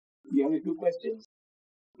 You have a few questions?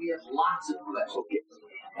 We have lots of questions. Okay.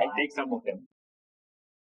 I'll take some of them.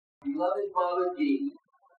 Beloved Baba Ji,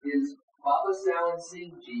 is Baba Sawan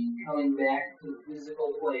Singh Ji coming back to the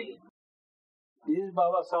physical plane? Is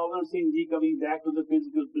Baba Sawan Singh Ji coming back to the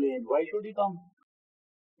physical plane? Why should he come?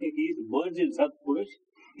 If he is merged in Satpurush,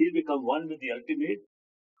 he'll become one with the ultimate.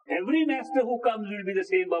 Every master who comes will be the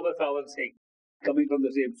same Baba Sawan Singh, coming from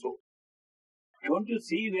the same soul. Don't you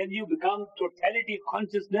see, when you become totality of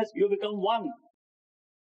consciousness, you become one.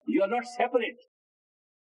 You are not separate.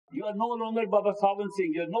 You are no longer Baba Sawan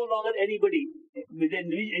Singh. You are no longer anybody with an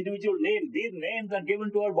individual name. These names are given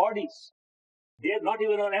to our bodies. They are not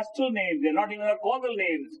even our astral names. They are not even our causal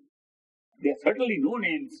names. They are certainly no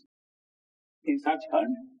names. In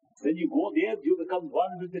Sachkhand, when you go there, you become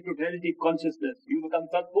one with the totality of consciousness. You become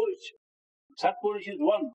Satpurush. Satpurush is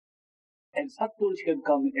one. And Satpurush can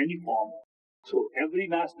come in any form. So every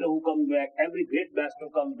master who comes back, every great master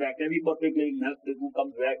who comes back, every perfect living master who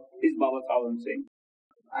comes back is Baba Sawan Singh.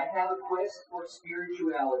 I have a quest for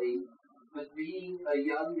spirituality, but being a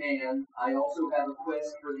young man, I also have a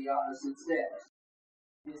quest for the opposite sex.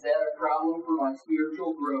 Is that a problem for my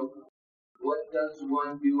spiritual growth? What does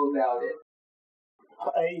one do about it?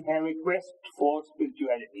 I have a quest for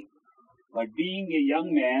spirituality. But being a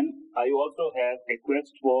young man, I also have a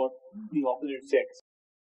quest for the opposite sex.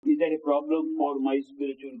 Is that a problem for my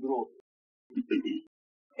spiritual growth?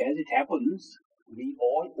 As it happens, we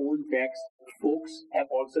all old folks have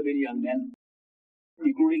also been young men,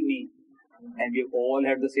 including me, and we have all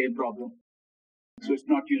had the same problem. So it's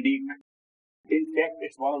not unique. In fact,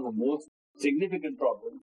 it's one of the most significant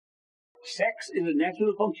problems. Sex is a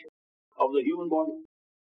natural function of the human body.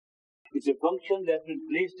 It's a function that's been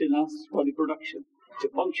placed in us for reproduction.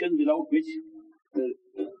 It's a function without which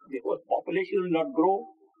the whole population will not grow,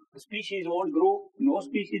 the species won't grow, no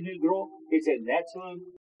species will grow. It's a natural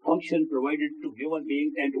function provided to human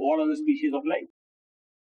beings and to all other species of life.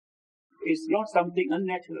 It's not something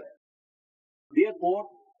unnatural. Therefore,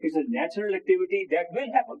 it's a natural activity that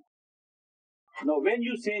will happen. Now, when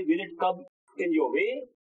you say, will it come in your way?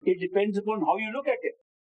 It depends upon how you look at it.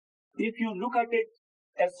 If you look at it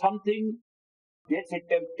as something that's a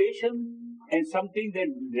temptation and something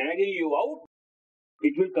that's dragging you out,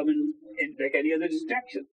 it will come in like any other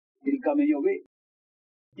distraction. It will come in your way.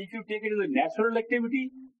 If you take it as a natural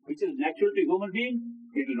activity, which is natural to human being,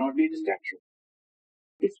 it will not be a distraction.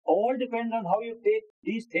 It all depends on how you take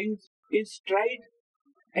these things in stride,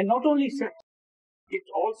 and not only sex, it's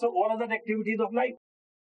also all other activities of life.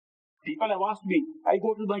 People have asked me, I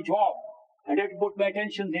go to my job and I have to put my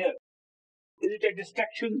attention there. Is it a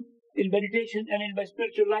distraction in meditation and in my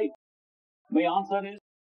spiritual life? My answer is,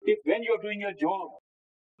 if when you are doing your job,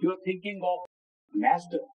 you are thinking of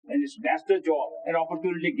master and it's master job, an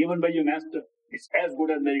opportunity given by your master, it's as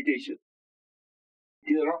good as meditation.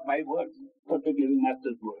 These are not my words, perfect living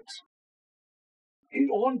master's words. His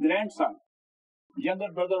own grandson,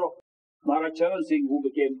 younger brother of Maharaj Charan Singh, who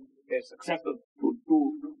became a successor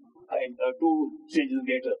two stages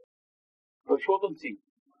later, Purushottam Singh,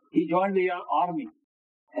 he joined the army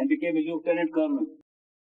and became a lieutenant colonel.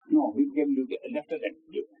 No, he became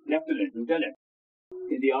lieutenant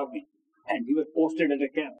in the army, and he was posted at a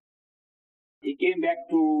camp. He came back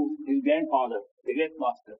to his grandfather, the great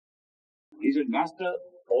master. He said, Master,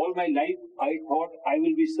 all my life I thought I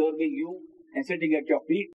will be serving you and sitting at your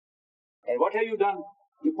feet. And what have you done?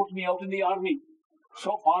 You put me out in the army,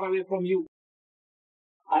 so far away from you.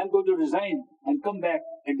 I am going to resign and come back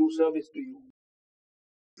and do service to you.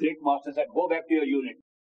 Great master said, go back to your unit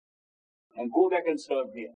and go back and serve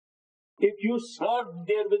there. If you serve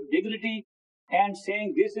there with dignity and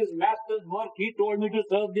saying, this is master's work, he told me to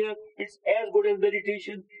serve there, it's as good as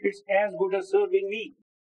meditation, it's as good as serving me.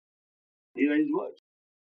 These are his words.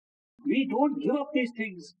 We don't give up these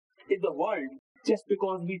things in the world just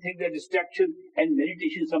because we think that distraction and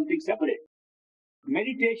meditation is something separate.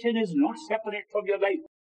 Meditation is not separate from your life.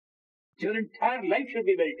 Your entire life should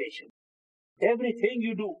be meditation. Everything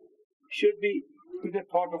you do should be with the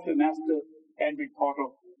thought of your master and with thought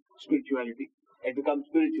of spirituality, and become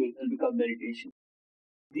spiritual and become meditation.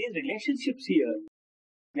 These relationships here,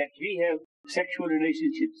 that we have sexual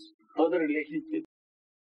relationships, other relationships,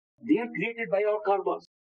 they are created by our karmas.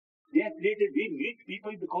 They are created, we meet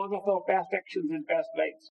people because of our past actions and past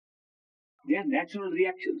lives. They are natural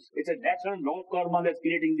reactions. It's a natural law of karma that's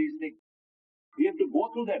creating these things. We have to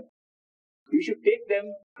go through them. You should take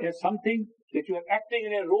them as something that you are acting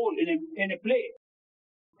in a role, in a play.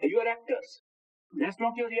 You are actors. That's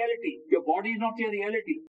not your reality. Your body is not your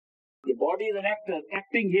reality. Your body is an actor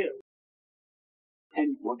acting here.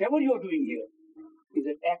 And whatever you are doing here is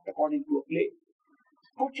an act according to a play.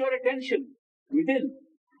 Put your attention within.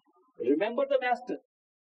 Remember the master.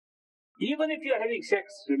 Even if you are having sex,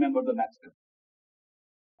 remember the master.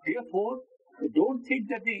 Therefore, don't think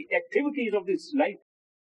that the activities of this life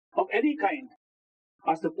of any kind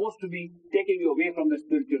are supposed to be taking you away from the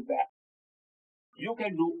spiritual path. You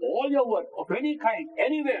can do all your work of any kind,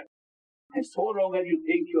 anywhere. And so long as you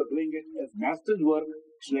think you are doing it as master's work,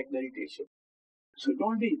 it's like meditation. So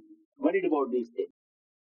don't be worried about these things.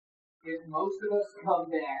 If most of us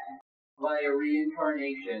come back via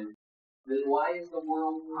reincarnation, then why is the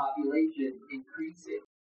world population increasing?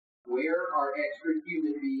 Where are extra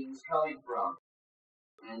human beings coming from?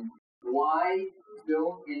 And why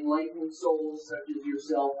don't enlightened souls such as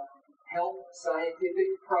yourself help scientific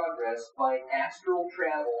progress by astral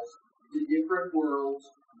travels to different worlds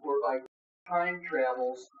or by time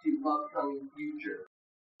travels to upcoming future?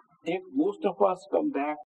 If most of us come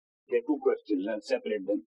back, there are two questions, I'll separate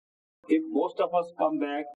them. If most of us come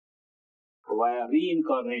back via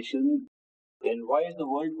reincarnation, then why is the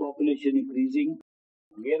world population increasing?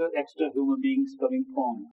 Where are extra human beings coming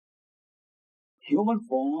from? Human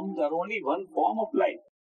forms are only one form of life.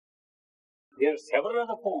 There are several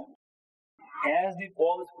other forms. As the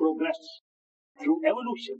forms progress through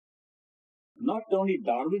evolution, not only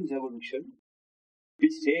Darwin's evolution,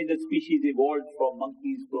 which says that species evolved from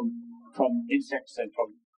monkeys, from insects and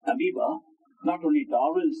from amoeba, not only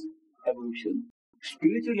Darwin's evolution,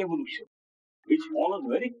 spiritual evolution, which follows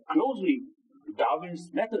very closely Darwin's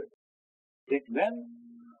method, that when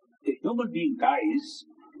a human being dies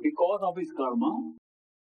because of his karma,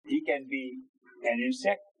 he can be an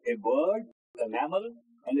insect, a bird, a mammal,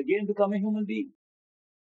 and again become a human being.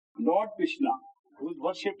 Lord Krishna, who is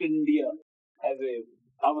worshipped in India as an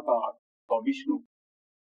avatar of Vishnu,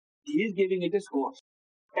 he is giving a discourse.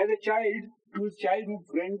 As a child, to his childhood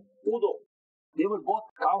friend Udo, they were both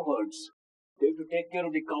cowherds. They have to take care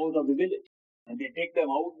of the cows of the village. And they take them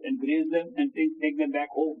out and graze them and take them back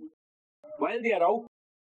home. While they are out,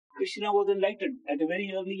 Krishna was enlightened at a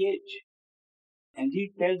very early age. And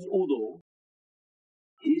he tells Udo,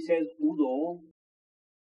 he says, Udo,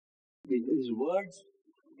 his words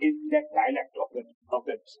in that dialect of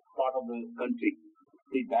that part of the country.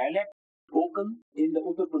 The dialect spoken in the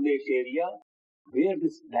Uttar Pradesh area, where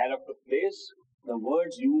this dialect took place, the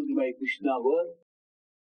words used by Krishna were,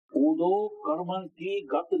 Udo karman ki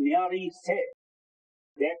gat nyari se.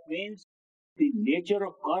 That means the nature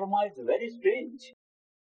of karma is very strange.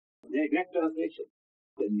 The exact translation.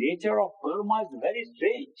 The nature of karma is very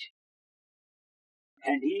strange.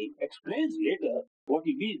 And he explains later what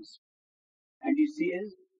he means. And he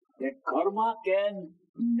says that karma can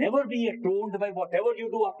never be atoned by whatever you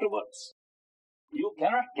do afterwards. You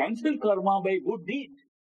cannot cancel karma by good deed.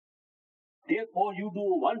 Therefore, you do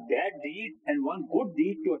one bad deed and one good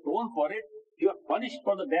deed to atone for it. You are punished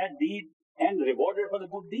for the bad deed and rewarded for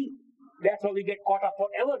the good deed. That's how we get caught up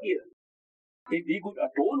forever here. If we could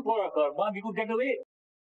atone for our karma, we could get away.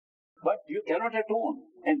 But you cannot atone.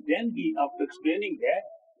 And then he, after explaining that,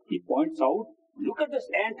 he points out, look at this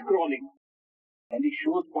ant crawling. And he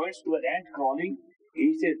points to an ant crawling.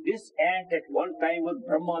 He says, this ant at one time was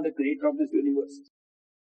Brahma, the creator of this universe.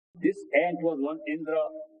 This ant was one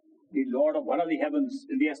Indra, the lord of one of the heavens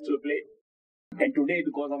in the astral plane. And today,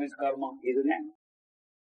 because of his karma, he is an ant.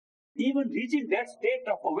 Even reaching that state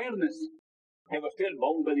of awareness, they were still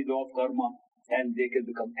bound by the law of karma, and they can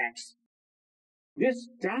become ants. This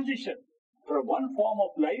transition from one form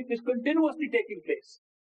of life is continuously taking place.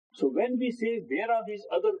 So when we say, where are these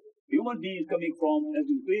other human beings coming from, as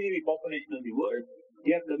increasing population of the world,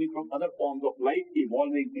 they are coming from other forms of life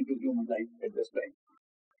evolving into human life at this time.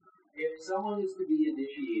 If someone is to be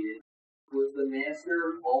initiated, was the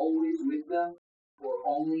master always with them, or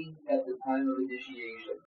only at the time of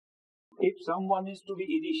initiation? If someone is to be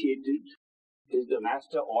initiated, is the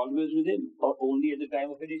master always with him, or only at the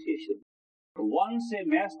time of initiation? Once a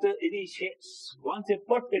master initiates, once a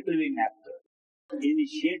perfect living master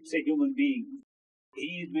initiates a human being,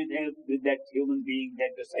 he is with that human being,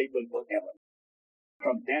 that disciple, forever.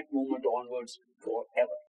 From that moment onwards,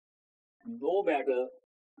 forever. No matter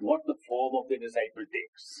what the form of the disciple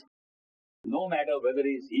takes. No matter whether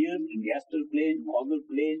he is here in the astral plane, causal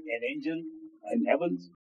plane, an angel, in heavens,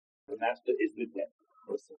 the master is with that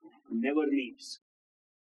person. Never leaves.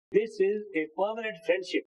 This is a permanent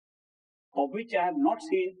friendship of which I have not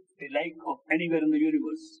seen the like of anywhere in the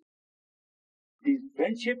universe. The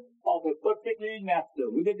friendship of a perfect living master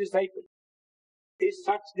with a disciple is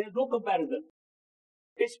such, there is no comparison.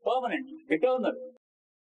 It's permanent, eternal.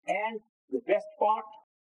 And the best part,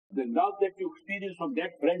 the love that you experience from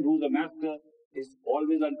that friend who is a master is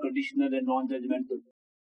always unconditional and non-judgmental.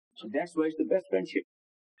 So that's why it's the best friendship.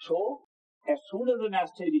 So, as soon as the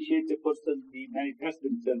master initiates a person, he manifests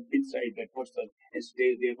himself inside that person and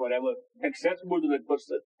stays there forever, accessible to that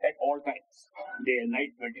person at all times, day and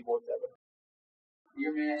night, 24/7.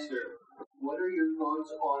 Dear Master, what are your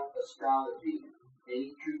thoughts on astrology?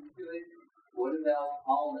 Any truth to it? What about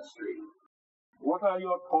palmistry? What are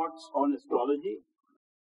your thoughts on astrology?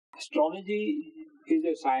 Astrology is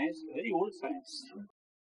a science, a very old science.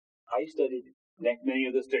 I studied it, like many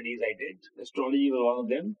other studies I did. Astrology was one of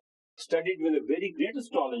them. Studied with a very great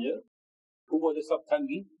astrologer who was a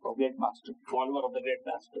Saptangi of Great Master, follower of the Great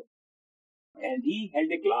Master. And he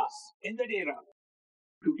held a class in that era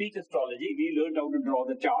to teach astrology. We learned how to draw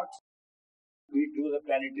the charts. We drew the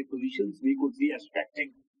planetary positions. We could see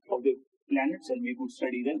aspecting of the planets and we could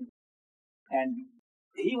study them. And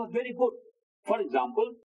he was very good. For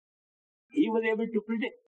example, he was able to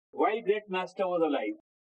predict, while Great Master was alive,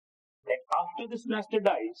 that after this Master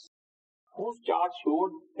dies, whose chart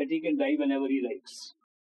showed that he can die whenever he likes.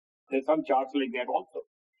 There are some charts like that also.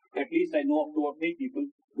 At least I know of 2 or 3 people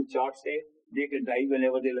whose charts say they can die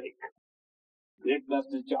whenever they like. Great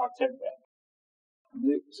Master's chart said that.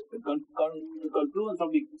 The confluence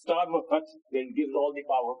of the stars was such that it gives all the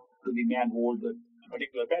power to the man who holds a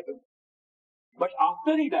particular pattern. But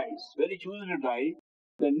after he dies, when he chooses to die,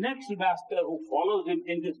 the next master who follows him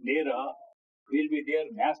in this era will be their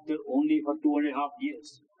master only for 2.5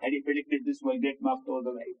 years. And he predicted this while Great Master was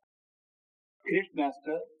alive. Great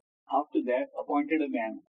Master, after that, appointed a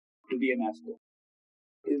man to be a master.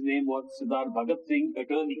 His name was Siddhar Bhagat Singh,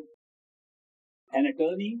 attorney. An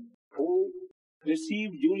attorney who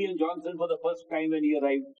received Julian Johnson for the first time when he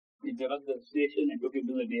arrived in Jalandhar station and took him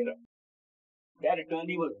to the Dera. That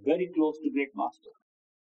attorney was very close to Great Master.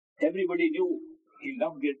 Everybody knew he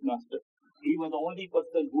loved Great Master. He was the only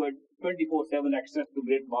person who had 24/7 access to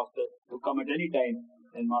Great Master to come at any time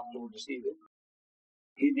and Master would receive him.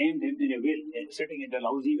 He named him in a will, sitting in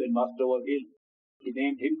Dalhousie when Master was ill. He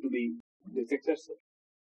named him to be the successor.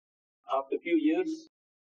 After a few years,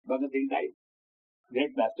 Bhagat Singh died.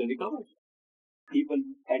 Great Master recovered. People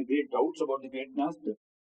had great doubts about the Great Master.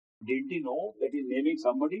 Didn't he know that he's naming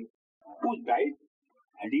somebody who died?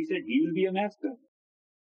 And he said he will be a master.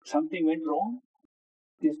 Something went wrong.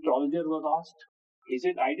 The astrologer was asked. He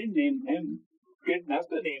said, I didn't name him. Great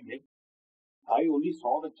Master named him. I only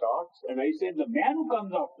saw the charts and I said the man who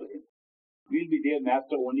comes after him will be their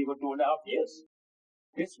master only for 2.5 years.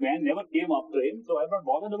 This man never came after him, so I'm not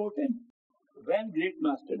bothered about him. When Great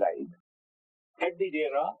Master died, at the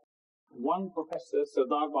Dera, one professor,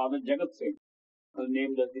 Sardar Bahadur Jagat Singh, was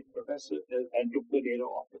named as the professor and took the Dera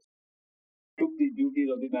office. Took the duties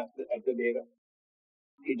of the master at the Dera.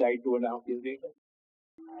 He died 2.5 years later.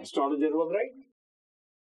 Astrologer was right.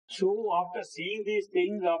 So after seeing these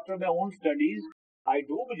things, after my own studies, I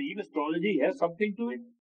do believe astrology has something to it.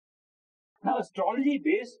 Now astrology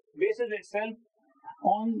bases itself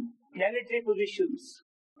on planetary positions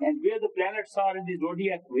and where the planets are in the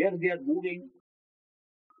zodiac, where they are moving.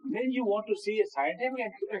 When you want to see a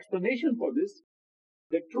scientific explanation for this,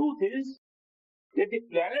 the truth is that the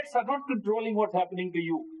planets are not controlling what's happening to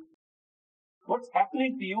you. What's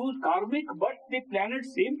happening to you is karmic, but the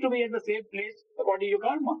planets seem to be at the same place according to your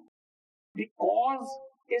karma. The cause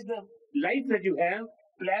is the life that you have.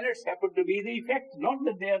 Planets happen to be the effect, not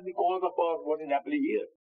that they are the cause of what is happening here.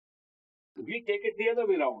 We take it the other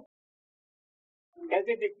way around. As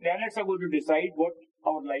if the planets are going to decide what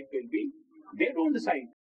our life will be. They don't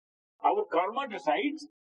decide. Our karma decides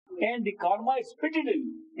And the karma is fitted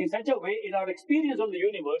in such a way in our experience of the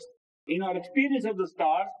universe, in our experience of the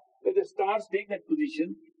stars, that the stars take that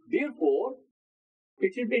position. Therefore,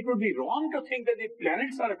 it would be wrong to think that the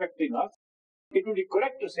planets are affecting us. It would be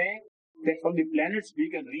correct to say that from the planets we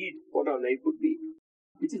can read what our life would be,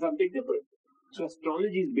 which is something different. So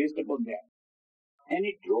astrology is based upon that.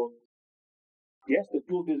 Any truth? Yes, the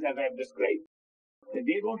truth is as I have described. That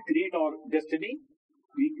they don't create our destiny.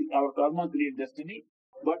 Our karma creates destiny.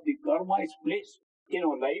 But the karma is placed in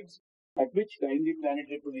our lives at which time the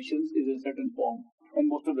planetary positions is in certain form. And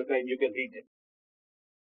most of the time you can read it.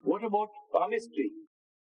 What about palmistry?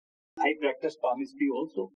 I practice palmistry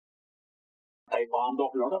also. I palmed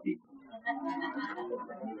off a lot of people.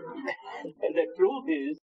 And the truth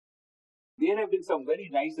is, there have been some very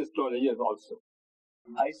nice astrologers also.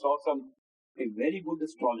 I saw a very good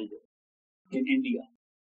astrologer in India.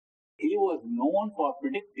 He was known for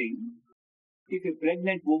predicting if a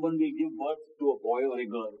pregnant woman will give birth to a boy or a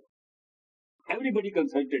girl. Everybody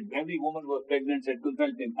consulted. Every woman who was pregnant said,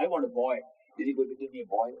 consult him. I want a boy. Is he going to give me a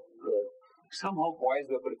boy? Somehow boys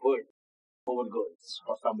were preferred over girls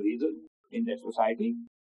for some reason in their society.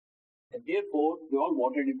 And therefore, they all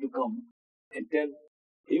wanted him to come and tell.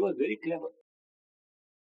 He was very clever.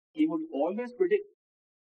 He would always predict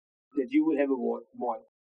that you will have a boy.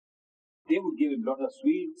 They would give him a lot of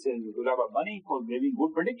sweets and a lot of money for giving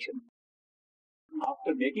good prediction.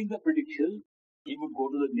 After making the prediction, he would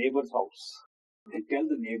go to the neighbor's house and tell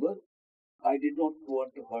the neighbor, I did not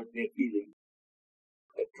want to hurt their feelings.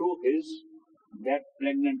 The truth is, that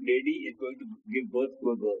pregnant lady is going to give birth to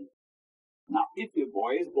a girl. Now, if a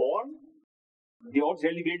boy is born, they all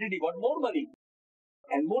celebrated, he got more money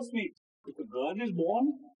and more sweets. If a girl is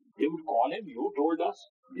born, they would call him, you told us,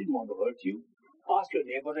 didn't want to hurt you. Ask your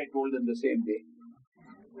neighbor, I told them the same day.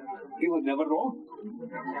 He was never wrong.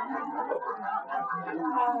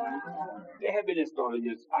 There have been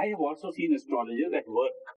astrologers. I have also seen astrologers at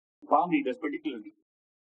work. Palm readers particularly.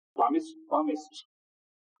 Palmists.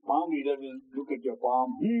 Palm reader will look at your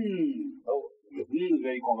palm. Oh, the is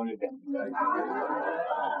very common with them.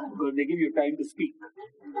 Because they give you time to speak.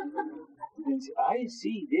 And say, I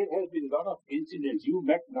see there has been a lot of incidents. You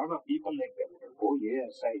met a lot of people like that. Oh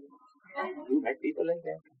yes, you met people like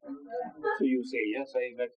that. So you say, yes,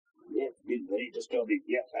 I met. Yes, been very disturbing.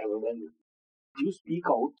 Yes, I will. You speak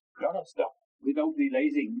out a lot of stuff without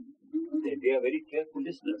realizing that they are very careful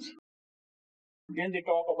listeners. Then they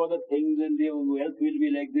talk of other things and their wealth will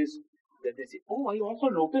be like this. Then they say, oh, I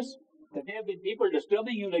also noticed that there have been people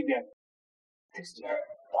disturbing you like that. This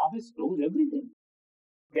Thomas knows everything.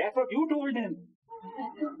 That's what you told him.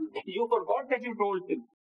 You forgot that you told him.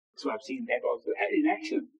 So I've seen that also in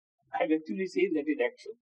action. I've actually seen that in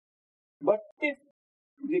action. But if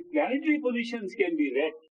the planetary positions can be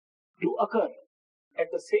read to occur at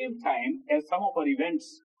the same time as some of our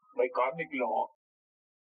events by karmic law,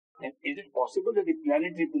 then is it possible that the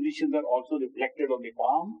planetary positions are also reflected on the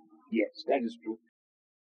palm? Yes, that is true.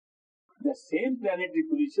 The same planetary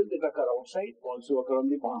positions that occur outside also occur on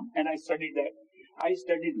the palm. And I studied that. I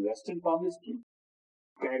studied Western palmistry,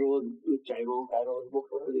 Cairo's book,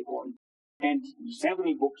 whatever they call it, and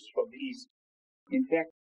several books from the East. In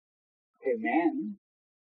fact, a man,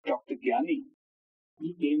 Dr. Gyani,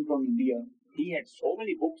 he came from India. He had so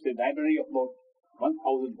many books, a library of about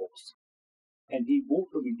 1,000 books. And he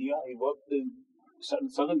moved from India. He worked in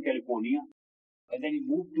Southern California. And then he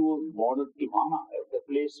moved to a border, Tijuana, a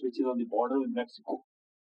place which is on the border with Mexico.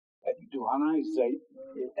 I think Tijuana is right.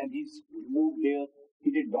 And he's moved there.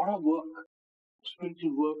 He did a lot of work,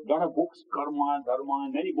 spiritual work, a lot of books, karma, dharma,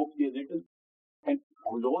 and many books he has written. And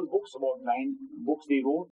those books, about 9 books he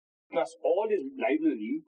wrote, plus all his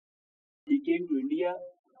library. He came to India.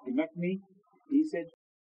 He met me. He said,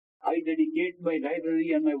 I dedicate my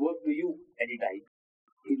library and my work to you. And he died.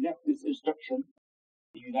 He left this instruction.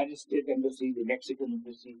 The United States Embassy, the Mexican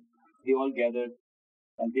Embassy, they all gathered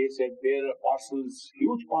and they said, there are parcels,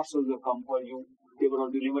 huge parcels have come for you. They were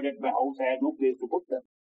all delivered at my house. I had no place to put them.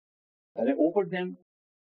 And I opened them,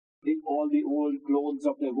 all the old clothes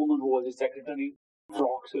of the woman who was his secretary,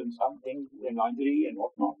 frocks and some things, and lingerie and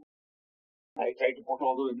whatnot. I tried to put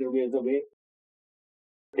all those underwears away.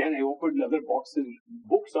 Then I opened the other boxes,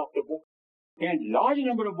 books after book, and large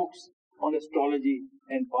number of books on astrology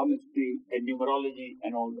and palmistry and numerology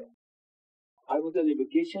and all that. I was on a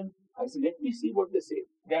vacation. I said, let me see what they say.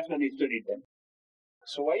 That's when I studied them.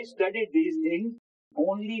 So I studied these things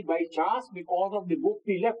only by chance because of the book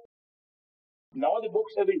we left. Now the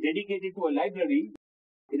books have been dedicated to a library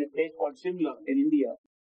in a place called Simla in India,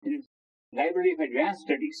 in a library of advanced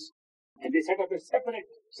studies. And they set up a separate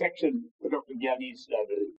section for Dr. Gyani's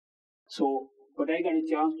library. So But I got a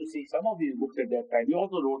chance to see some of these books at that time. He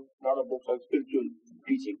also wrote a lot of books on spiritual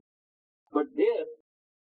teaching. But there,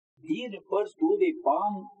 he refers to the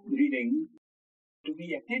palm reading to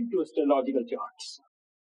be akin to astrological charts.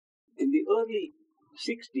 In the early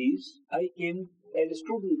 60s, I came as a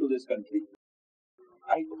student to this country.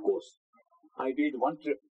 I did one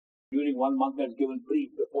trip during 1 month that's given free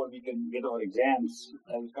before we can get our exams.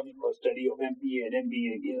 I was coming for a study of MPA and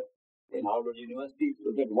MBA here in Harvard University.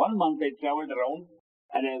 So that 1 month I traveled around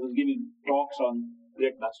and I was giving talks on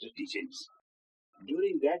great master teachings.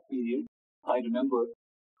 During that period, I remember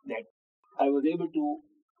that I was able to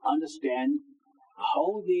understand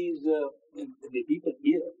how these the people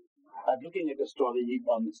here are looking at astrology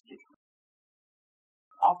palmistry.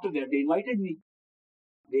 After that, they invited me.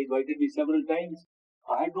 They invited me several times.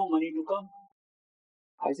 I had no money to come.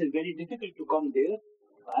 I said, very difficult to come there.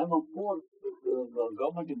 I'm a poor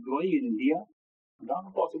government employee in India. Not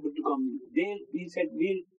possible to come. He said,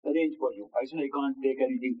 we'll arrange for you. I said, I can't take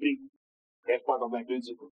anything free. That's part of my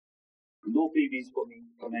principle. No freebies for me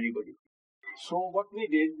from anybody. So what we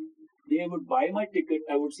did, they would buy my ticket.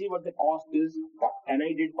 I would see what the cost is. And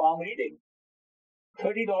I did palm reading.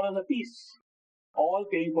 $30 a piece. All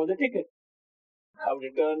paying for the ticket. I would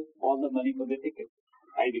return all the money for the ticket.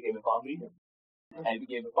 I became a palm reader. I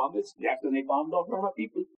became a palmist. That's when I palmed off a lot of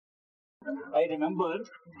people. I remember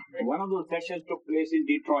one of those sessions took place in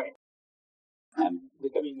Detroit. I'm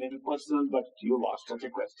becoming a little personal, but you asked such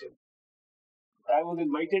a question. I was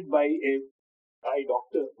invited by a eye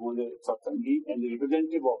doctor who was a satsangi and the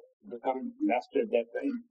representative of the current master at that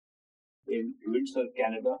time in Windsor,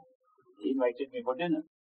 Canada. He invited me for dinner.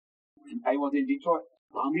 I was in Detroit,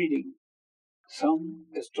 palm reading. Some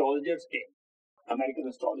astrologers came, American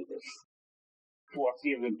astrologers, 2 or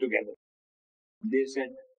 3 of them together. They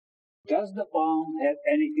said, does the palm have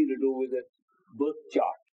anything to do with the birth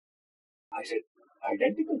chart? I said,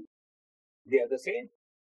 identical. They are the same.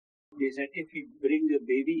 They said, if you bring a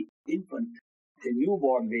baby infant, a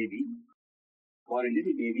newborn baby, or a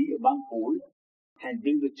little baby, a month-old, and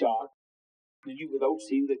bring the chart, will you, without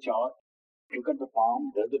seeing the chart, look at the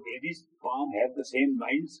palm? Does the baby's palm have the same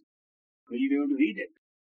lines? Will you be able to read it?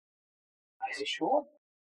 I said, sure.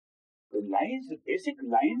 The lines, the basic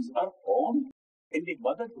lines are formed in the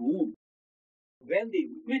mother's womb. When the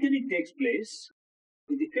quickening takes place,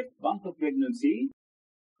 in the 5th month of pregnancy,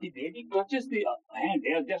 the baby clutches the hand.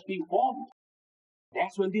 They are just being formed.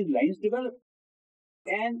 That's when these lines develop.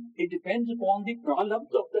 And it depends upon the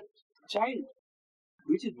pralabdha of the child,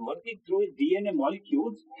 which is working through his DNA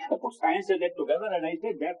molecules. Of course, science said that together, and I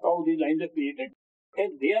said that's how these lines are created.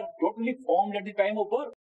 And they are totally formed at the time of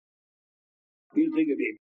birth. We'll bring a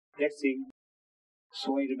baby. Let's see.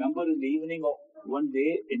 So I remember in the evening of one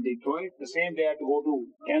day in Detroit, the same day I had to go to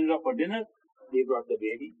Canada for dinner, they brought the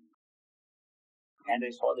baby. And I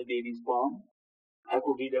saw the baby's palm. I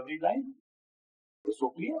could read every line. It's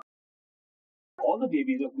so clear. All the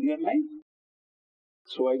babies are clear lines.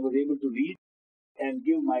 So I was able to read and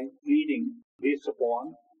give my reading based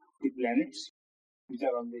upon the planets, which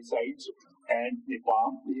are on the sides, and the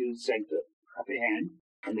palm, which is the center of the hand.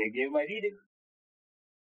 And I gave my reading.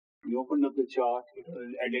 We opened up the chart, it was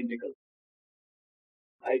identical.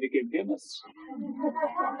 I became famous.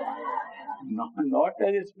 Not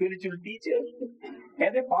as a spiritual teacher,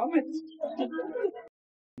 as a palmist.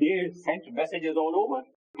 They sent messages all over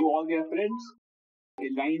to all their friends. A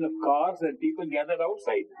line of cars and people gathered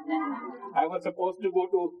outside. I was supposed to go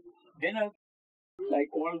to dinner. I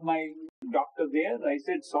called my doctor there. I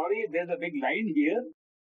said, sorry, there's a big line here.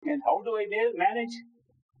 And how do I manage?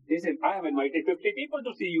 They said, I have invited 50 people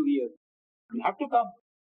to see you here. You have to come.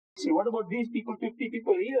 I said, what about these people, 50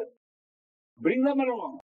 people here? Bring them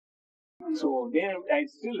along. So there, I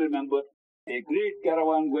still remember a great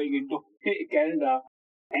caravan going into Canada.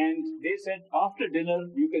 And they said, after dinner,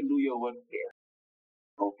 you can do your work here.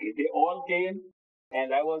 Okay, they all came.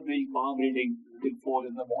 And I was doing palm reading till 4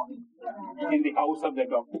 in the morning in the house of the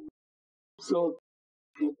doctor. So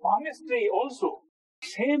the palmistry also,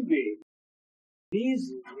 same way.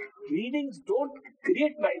 These readings don't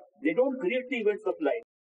create life. They don't create the events of life.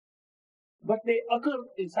 But they occur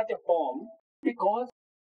in such a form because,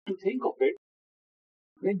 to think of it,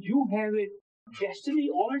 when you have a destiny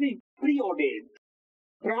already preordained,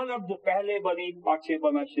 pralabdha pehle bani pache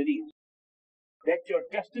bana sharir, that your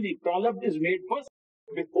destiny pralabdha is made first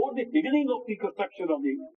before the beginning of the construction of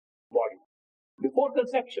the body, before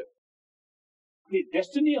conception. The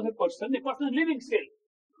destiny of a person is living still,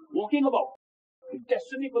 walking about. The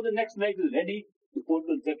destiny for the next life is ready before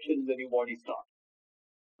conception the new body starts.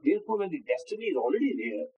 Therefore, when the destiny is already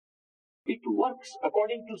there, it works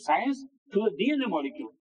according to science through the DNA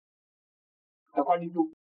molecule. according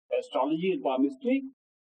to astrology and palmistry,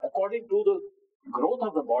 according to the growth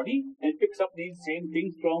of the body, and picks up these same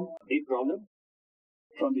things from the problem,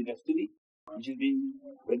 from the destiny, which is being,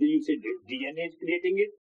 whether you say DNA is creating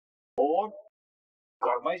it or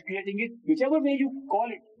karma is creating it, whichever way you call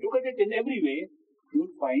it, look at it in every way, you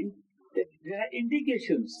will find that there are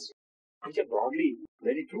indications which are broadly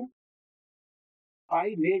very true.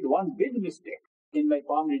 I made one big mistake in my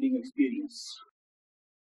palm reading experience,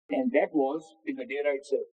 and that was in the day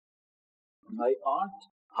itself. My aunt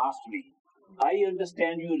asked me, I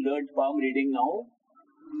understand you learned palm reading now.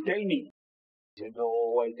 Tell me. I said,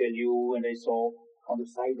 oh, I'll tell you. And I saw on the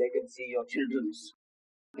side, I can see your children's.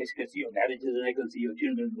 I can see your marriages and I can see your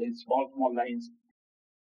children in small, small lines.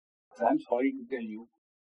 So I'm sorry to tell you,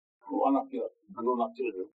 one of your grown-up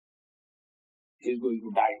children is going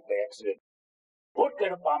to die by accident. What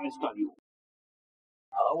kind of palmist are you?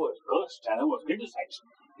 I was cursed and I was criticized.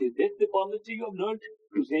 Is this the palmistry you have learned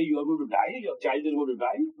to say you are going to die, your child is going to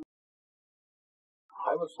die?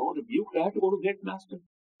 I was so rebuked, I had to go to Great Master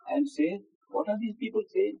and say, what are these people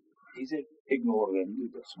saying? He said, ignore them, you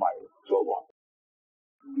just smile. So what?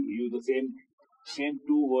 You use the same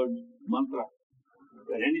two-word mantra.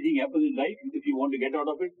 When anything happens in life, if you want to get out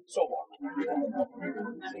of it, so what?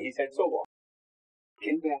 So he said, so what?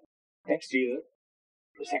 Came back. Next year,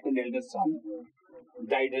 the second eldest son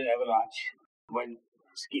died in an avalanche while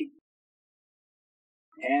skiing.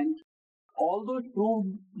 And although it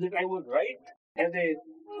proved that I was right as a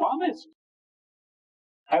palmist,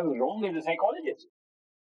 I was wrong as a psychologist.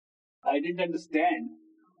 I didn't understand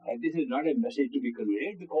that this is not a message to be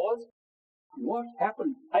conveyed, because what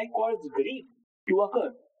happened? I caused grief to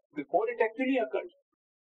occur before it actually occurred.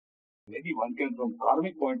 Maybe one can, from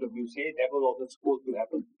karmic point of view, say that was also supposed to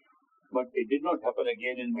happen, but it did not happen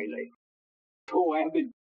again in my life. So I have been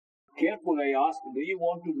careful. I asked, do you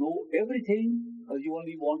want to know everything, or you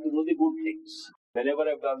only want to know the good things? Whenever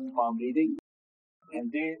I've done palm reading, and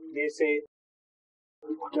they say,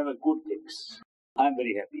 whatever good things, I'm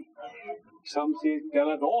very happy. Some say, tell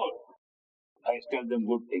us all. I tell them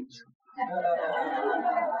good things.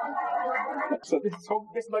 So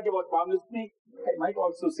this much about palmistry. I might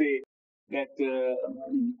also say that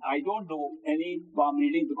I don't do any palm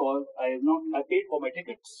reading because I paid for my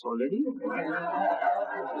tickets already,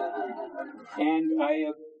 and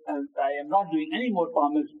I am not doing any more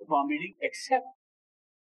palm reading, except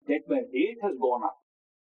that my rate has gone up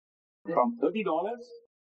from $30.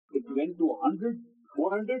 It went to $100,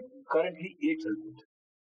 $400, currently $800.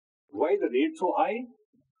 Why the rate so high?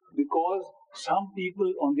 Because some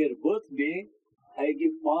people on their birthday, I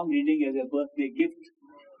give palm reading as a birthday gift,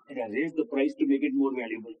 and I raise the price to make it more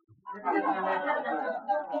valuable.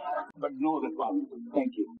 But no, the palm.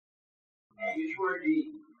 Thank you. Ishwar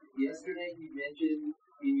C, yesterday you mentioned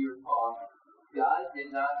in your talk, God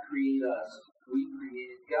did not create us, we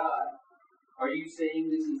created God. Are you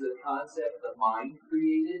saying this is a concept the mind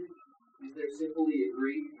created? Is there simply a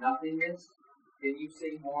great nothingness? Can you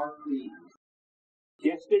say more, please?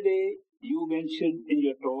 Yesterday, you mentioned in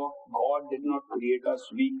your talk, God did not create us,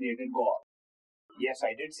 we created God. Yes,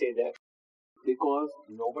 I did say that, because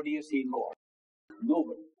nobody has seen God.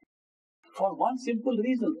 Nobody. For one simple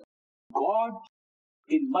reason. God,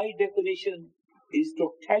 in my definition, is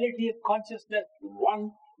totality of consciousness,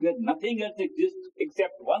 one where nothing else exists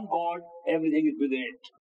except one God, everything is within it.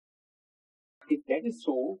 If that is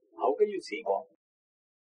so, how can you see God?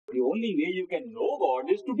 The only way you can know God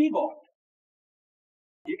is to be God.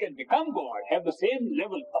 You can become God, have the same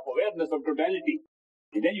level of awareness of totality,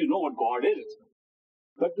 and then you know what God is.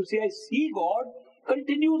 But to say, I see God,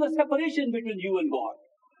 continue the separation between you and God.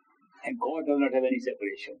 And God does not have any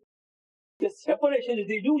separation. The separation is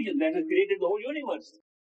the illusion that has created the whole universe.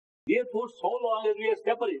 Therefore, so long as we are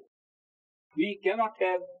separate, we cannot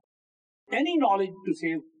have any knowledge to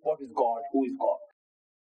say what is God, who is God.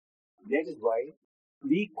 That is why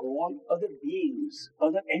we call other beings,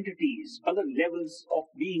 other entities, other levels of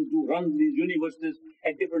being who run these universes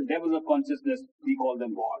at different levels of consciousness, we call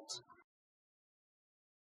them gods.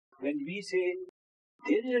 When we say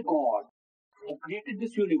there is a God who created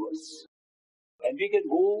this universe, and we can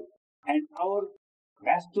go and our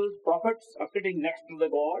masters, prophets are sitting next to the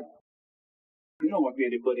God, you know what we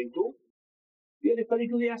are referring to? We are referring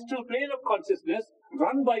to the astral plane of consciousness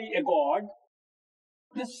run by a God.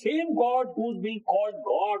 The same God who's being called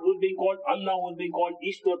God, who's being called Allah, who's being called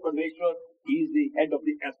Ishwar, Parmeshwar, he is the head of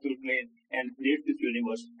the astral plane and creates this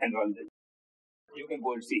universe and runs it. You can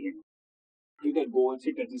go and see him. You can go and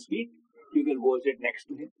sit at his feet. You can go and sit next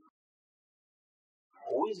to him.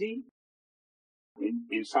 Who is he?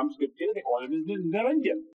 In some scriptures, they call him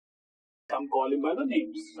Niranjan. Some call him by the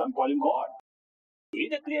names. Some call him God. He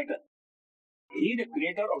is the creator. He is the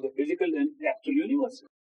creator of the physical and astral universe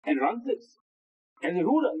and runs this as a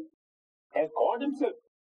ruler, as God himself.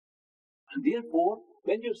 And therefore,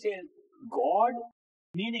 when you say God,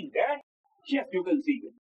 meaning that, yes, you can see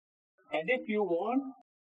him. And if you want,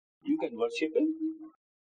 you can worship him.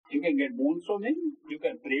 You can get boons from him. You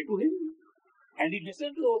can pray to him. And he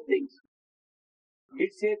listens to those things.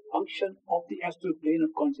 It's a function of the astral plane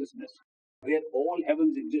of consciousness, where all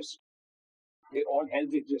heavens exist, where all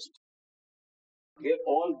hells exist, where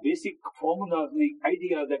all basic formulas, the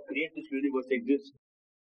ideas that create this universe exist.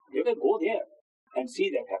 You can go there and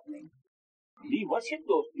see that happening. We worship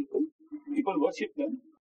those people. People worship them.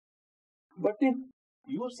 But if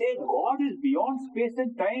you say God is beyond space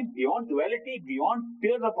and time, beyond duality, beyond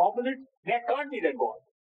pairs of opposites, that can't be that God.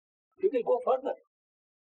 You can go further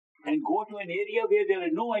and go to an area where there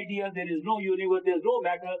are no ideas, there is no universe, there is no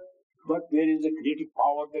matter, but there is a creative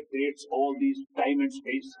power that creates all these time and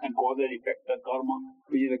space and cause and effect and karma,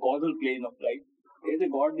 which is the causal plane of life. There is a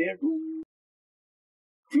God there too.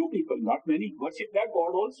 Few people, not many, worship that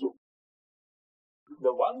God also.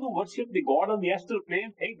 The ones who worship the God on the astral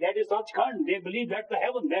plane think that is Sachkhand. They believe that's the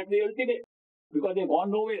heaven, that's the ultimate, because they've gone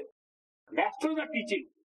nowhere. Masters are teaching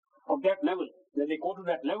of that level. When they go to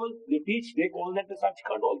that level, they teach, they call that the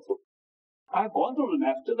Sachkhand also. I've gone through the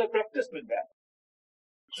masters, I practiced with that.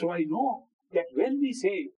 So I know that when we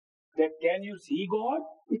say that can you see God,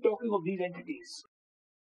 we're talking of these entities.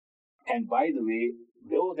 And by the way,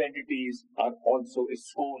 those entities are also a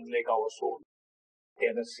soul like our soul. They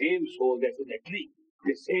are the same soul that's in a tree,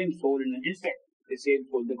 the same soul in an insect, the same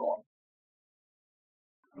soul in the God.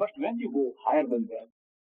 But when you go higher than that,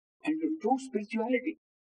 into true spirituality,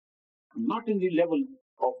 not in the level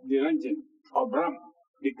of Niranjan or Brahm,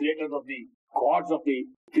 the creators of the gods of the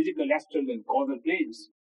physical, astral and causal planes,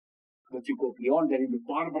 but you go beyond that into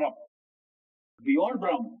Par Brahm, beyond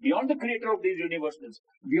Brahm, beyond the creator of these universes,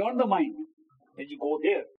 beyond the mind. When you go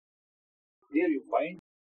there you find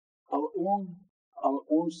our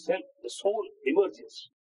own self, the soul emerges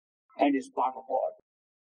and is part of God.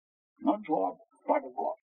 Not God, part of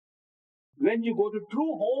God. When you go to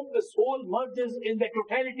true home, the soul merges in the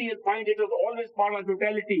totality and find it is always part of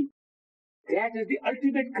totality. That is the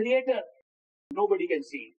ultimate creator. Nobody can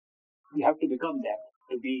see it. You have to become that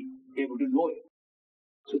to be able to know it.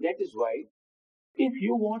 So that is why, if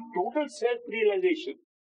you want total self-realization,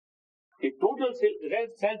 a total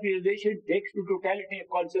self-realization takes to totality of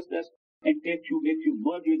consciousness and makes you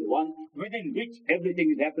merge with one within which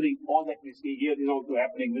everything is happening. All that we see here is also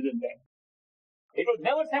happening within that. It was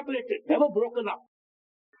never separated, never broken up,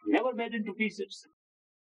 never made into pieces.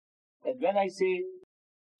 And when I say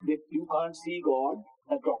that you can't see God,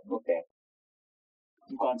 I'm talking about that.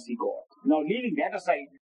 You can't see God. Now, leaving that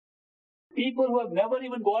aside, people who have never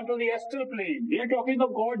even gone to the astral plane, they are talking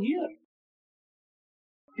of God here.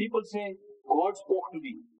 People say, God spoke to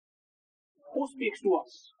me. Who speaks to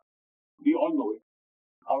us? We all know it.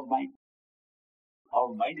 Our mind.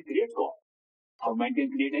 Our mind creates God. Our mind can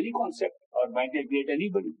create any concept. Our mind can create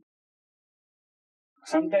anybody.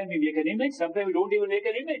 Sometimes we make an image, sometimes we don't even make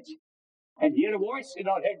an image. And hear a voice in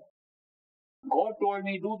our head. God told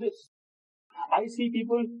me, do this. I see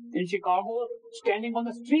people in Chicago standing on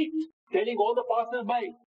the street, telling all the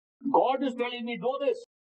passers-by, God is telling me, do this.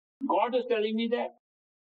 God is telling me that.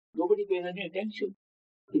 Nobody pays any attention.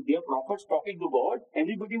 If they are prophets talking to God,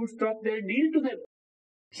 everybody would stop there and kneel to them.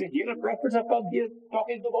 Say, here are prophets have come here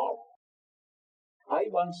talking to God. I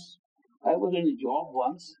was in a job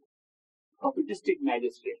once of a district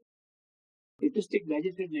magistrate. A district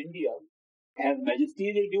magistrate in India has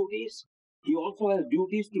magisterial duties. He also has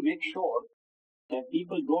duties to make sure that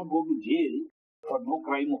people don't go to jail for no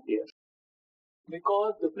crime of theirs.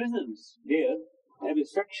 Because the prisons there have a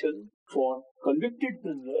section for convicted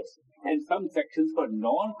prisoners and some sections for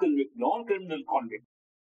non-criminal convicts.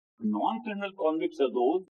 Non-criminal convicts are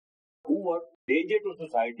those who are danger to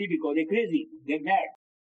society because they're crazy, they're mad,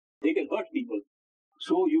 they can hurt people.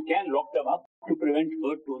 So you can lock them up to prevent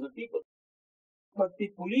hurt to other people. But the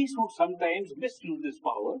police would sometimes misuse this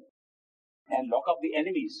power and lock up the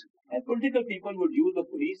enemies. And political people would use the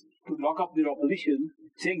police to lock up their opposition,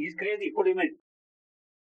 saying he's crazy, put him in.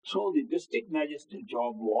 So the district magistrate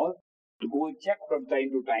job was to go and check from time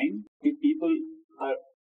to time if people are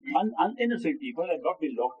innocent people and not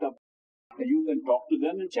been locked up. And you can talk to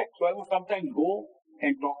them and check. So I would sometimes go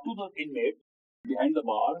and talk to the inmates behind the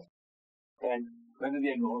bars, and whether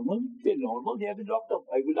they are normal, they have been locked up.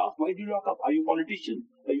 I will ask, why did you lock up? Are you a politician?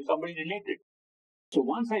 Are you somebody related? So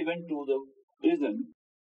once I went to the prison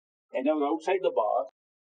and I was outside the bar,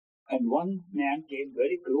 and one man came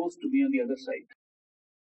very close to me on the other side.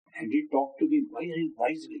 And he talked to me very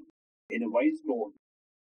wisely, in a wise tone.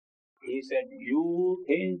 He said, you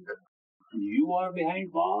think you are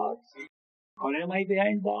behind bars? Or am I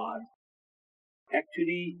behind bars?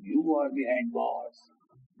 Actually, you are behind bars,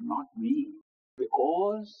 not me.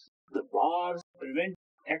 Because the bars prevent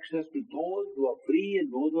access to those who are free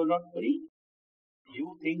and those who are not free.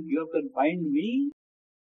 You think you have confined me?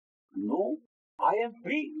 No, I am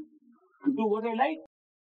free to do what I like.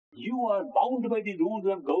 You are bound by the rules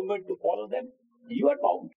of government to follow them. You are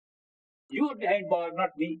bound. You are behind bars,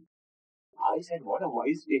 not me. I said, what a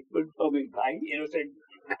wise statement from a guy, innocent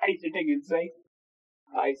guy sitting inside.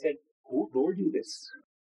 I said, who told you this?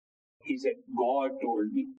 He said, God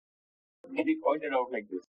told me. And he pointed out like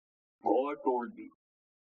this. God told me.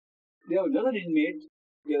 There was another inmate.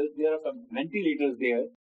 There are some ventilators there.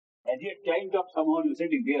 And he had climbed up somehow. He was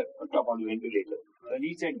sitting there on top of the ventilator. And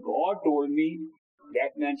he said, God told me.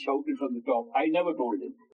 That man shouted from the top. I never told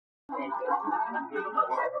him.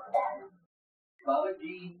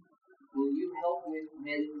 Babaji, will you help with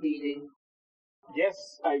meditating?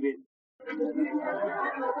 Yes, I will.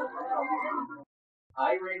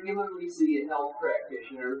 I regularly see a health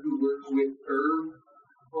practitioner who works with herb,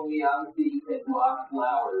 homeopathy, and block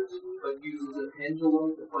flowers, but uses a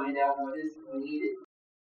pendulum to find out what is needed.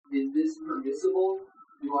 Is this permissible?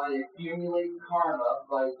 Do I accumulate karma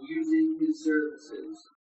by using his services?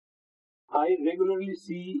 I regularly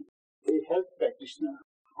see a health practitioner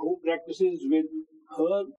who practices with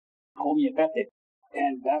herb, homeopathic,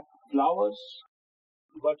 and black flowers,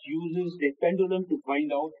 but uses a pendulum to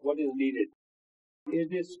find out what is needed. Is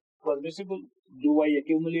this permissible? Do I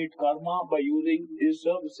accumulate karma by using his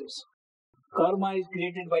services? Karma is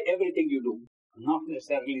created by everything you do, not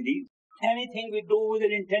necessarily these. Anything we do with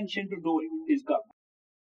an intention to do it is karma.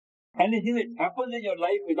 Anything that happens in your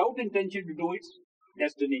life without intention to do it,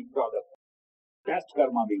 destiny, product. That's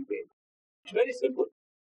karma being paid. It's very simple.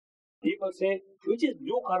 People say, which is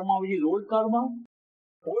new karma, which is old karma?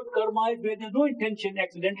 Old karma is where there's no intention,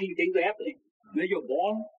 accidentally things are happening. Where you're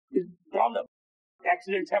born is problem.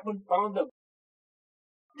 Accidents happen, problem.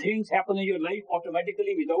 Things happen in your life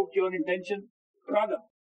automatically without your intention, problem.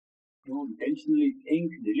 You intentionally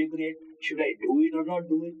think, deliberate, should I do it or not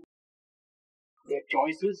do it? There are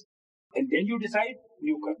choices, and then you decide,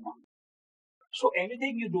 new karma. So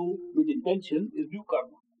anything you do with intention is new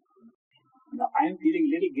karma. Now I am feeling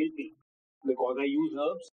a little guilty because I use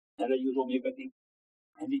herbs and I use homeopathy.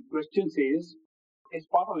 And the question says, as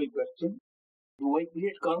part of the question, do I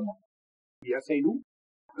create karma? Yes, I do.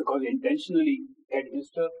 Because intentionally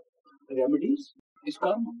administer remedies is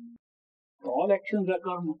karma. All actions are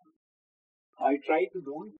karma. I try to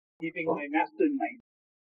do it keeping my master in mind.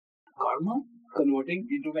 Karma converting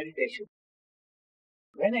into meditation.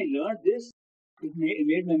 When I learned this, it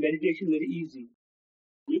made my meditation very easy.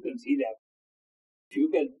 You can see that. You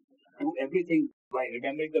can do everything by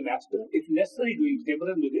remembering the master. If necessary, doing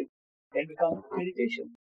Simran with it, then becomes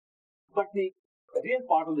meditation. But the real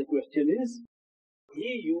part of the question is,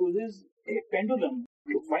 he uses a pendulum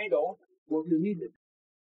to find out what is needed.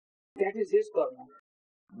 That is his karma,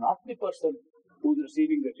 not the person who is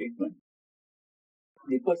receiving the treatment.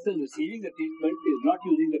 The person receiving the treatment is not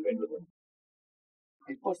using the pendulum.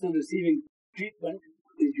 The person receiving treatment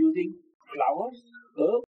is using flowers,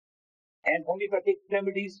 herbs, and homeopathic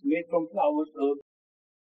remedies made from flowers, herbs.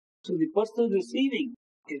 So the person receiving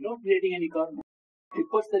is not creating any karma. The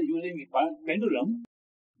person using the pendulum,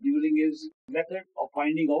 using his method of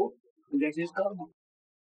finding out, that's his karma.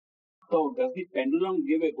 So does the pendulum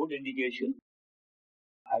give a good indication?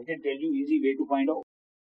 I can tell you easy way to find out.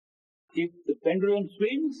 If the pendulum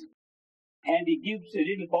swings and he gives a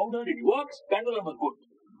little powder, it works, pendulum is good.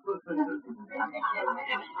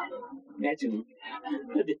 Naturally.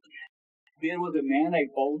 There was a man I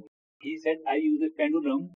found, he said, I use a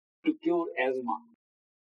pendulum to cure asthma.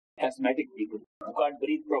 Asthmatic people who can't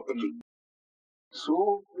breathe properly.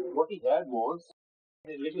 So what he had was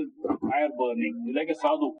a little fire burning, like a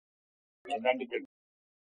sadhu, a mendicant.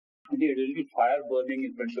 And he had a little fire burning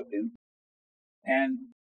in front of him.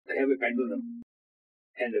 And I have a pendulum.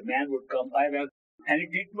 And the man would come, I have any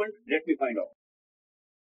treatment, let me find out.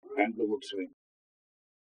 Pendulum would swing.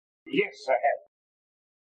 Yes, I have.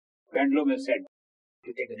 Pendulum has said,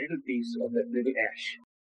 you take a little piece of that little ash,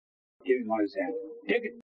 give him on his hand. Take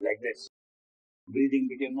it, like this. Breathing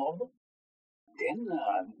became normal. Then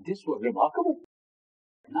this was remarkable.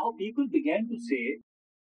 Now people began to say,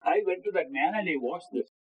 I went to that man and I watched this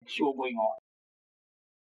show going on.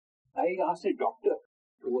 I asked a doctor,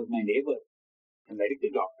 who was my neighbor, a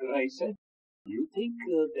medical doctor, I said, you think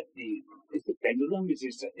that is the pendulum,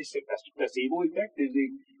 is a placebo effect, is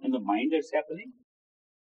it in the mind that's happening?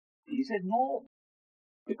 He said, no,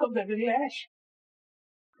 becomes a little ash.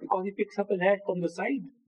 Because he picks up an ash from the side.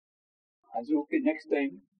 I said, okay, next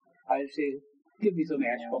time I'll say, give me some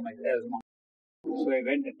ash for my asthma. So I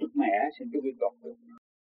went and took my ash and took it to the doctor.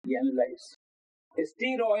 He analyzed. A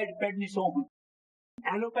steroid prednisone,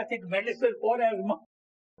 allopathic medicine for asthma.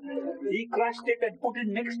 He crushed it and put it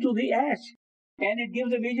next to the ash. And it gives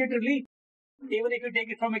immediate relief, even if you take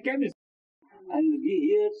it from a chemist. And we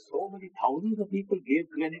hear so many thousands of people gave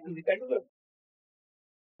credit to the pendulum.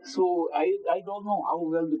 So I don't know how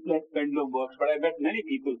well the pendulum works, but I met many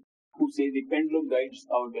people who say the pendulum guides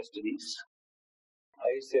our destinies.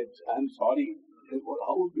 I said, I'm sorry,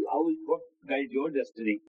 what guides your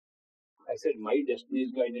destiny? I said, my destiny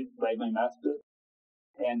is guided by my master.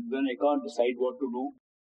 And when I can't decide what to do,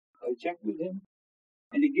 I check with him.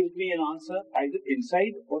 And he gives me an answer either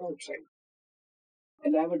inside or outside.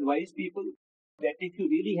 And I have advised people that if you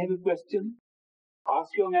really have a question,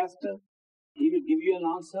 ask your master. He will give you an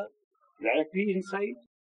answer directly inside.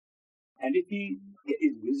 And if he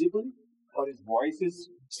is visible or his voice is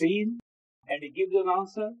seen and he gives an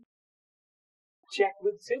answer, check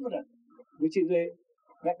with Simran, which is a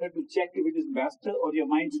method to check if it is master or your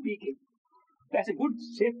mind speaking. That's a good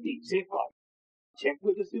safeguard. Check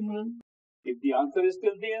with the Simran. If the answer is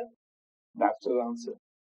still there, master's answer.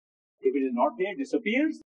 If it is not there,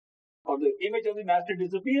 disappears, or the image of the master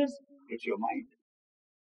disappears, it's your mind.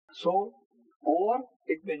 So, or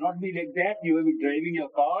it may not be like that. You will be driving your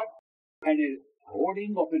car and a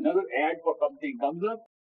hoarding of another ad for something comes up.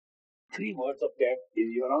 3 words of that is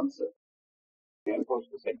your answer. They are supposed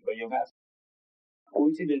to sent by your master.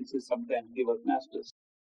 Coincidences sometimes give us masters.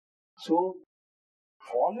 So,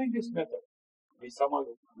 following this method, which some of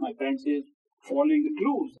my friends say following the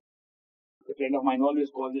clues. A friend of mine always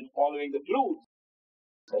calls it following the clues.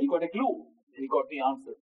 So he got a clue, he got the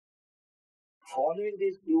answer. Following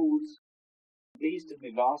these clues, at least in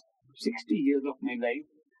the last 60 years of my life,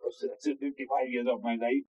 or 55 years of my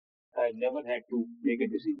life, I never had to make a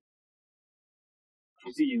decision.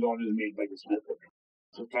 Decision is always made by this method.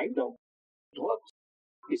 So try it out. It works.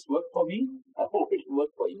 It's worked for me. I hope it will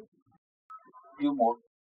work for you. Few more.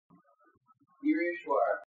 Dear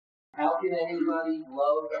Ishwar, how can anybody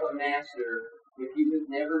love a master if you have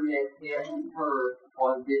never met him or her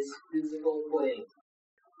on this physical plane?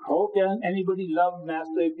 How can anybody love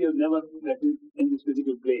master if you have never met him in this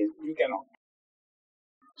physical plane? You cannot.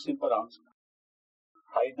 Simple answer.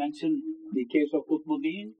 I mentioned the case of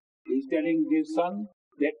Qutbuddin. He's telling his son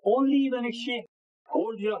that only when a sheikh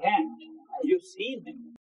holds your hand, you've seen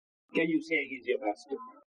him, can you say he's your master.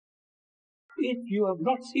 If you have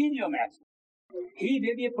not seen your master, he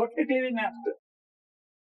may be a perfect living master.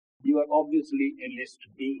 You are obviously in list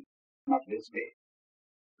B, not list A.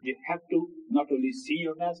 You have to not only see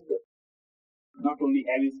your master, not only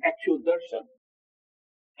have his actual darshan,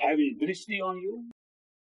 have his drishti on you,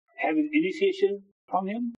 have his initiation from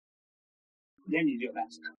him, then he's your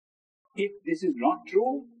master. If this is not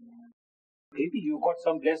true, maybe you got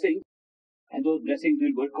some blessings, and those blessings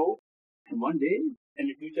will work out, and one day, in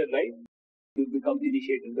the future life, you'll become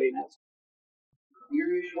initiated by a master. Dear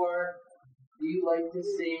Ishwar, do you like to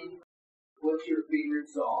sing? What's your favorite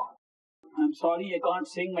song? I'm sorry, I can't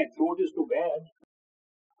sing. My throat is too bad.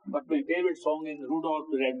 But my favorite song is Rudolph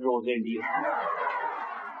the Red Rose India.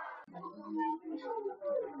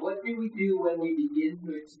 What do we do when we begin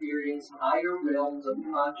to experience higher realms of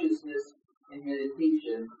consciousness in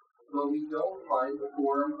meditation, but we don't find the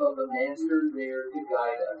form of a master there to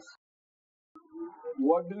guide us?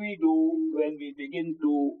 What do we do when we begin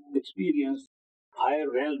to experience higher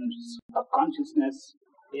realms of consciousness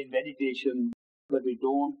in meditation, but we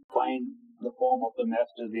don't find the form of the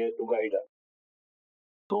master there to guide us?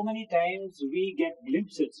 So many times we get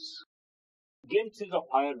glimpses of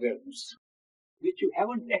higher realms, which you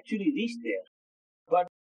haven't actually reached there. But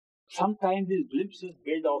sometimes these glimpses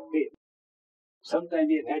build our faith. Sometimes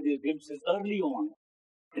we have had these glimpses early on,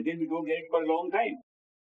 and then we don't get it for a long time.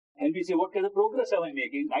 And we say, what kind of progress am I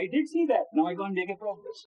making? I did see that. Now I can't make a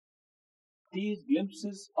progress. These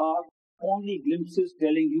glimpses are only glimpses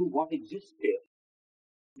telling you what exists there.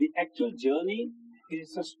 The actual journey is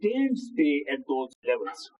a sustained stay at those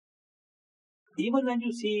levels. Even when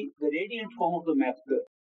you see the radiant form of the master,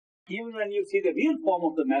 even when you see the real form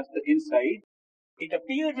of the master inside, it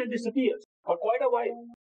appears and disappears for quite a while.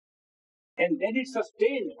 And then it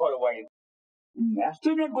sustains for a while.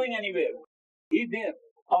 Master is not going anywhere. He's there.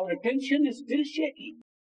 Our attention is still shaky.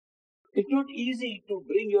 It's not easy to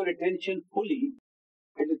bring your attention fully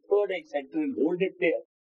at the third eye center and hold it there.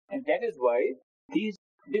 And that is why these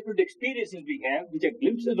different experiences we have, which are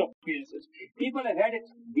glimpses of experiences. People have had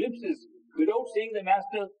glimpses without seeing the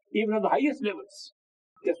Master even at the highest levels.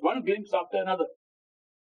 Just one glimpse after another.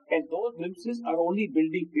 And those glimpses are only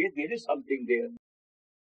building faith. There is something there.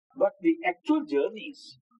 But the actual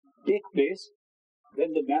journeys take place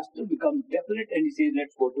when the Master becomes definite and he says,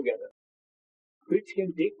 let's go together. Which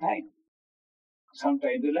can take time.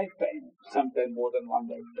 Sometimes a lifetime. Sometimes more than one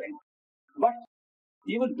lifetime. But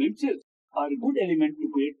even glimpses are a good element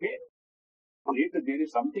to create faith. Create that there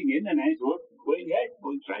is something in and I is going ahead,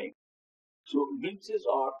 going trying. So glimpses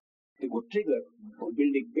are a good trigger for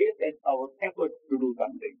building faith and our effort to do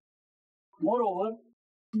something. Moreover,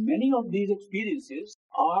 many of these experiences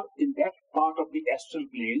are in that part of the astral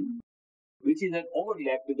plane which is an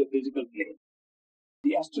overlap with the physical plane.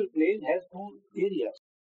 The astral plane has two areas.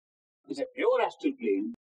 It's a pure astral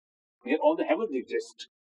plane where all the heavens exist,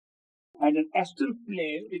 and an astral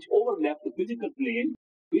plane which overlaps the physical plane,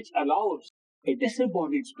 which allows a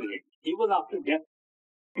disembodied spirit, even after death,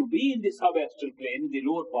 to be in the sub-astral plane, in the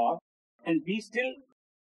lower part, and still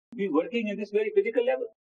be working in this very physical level.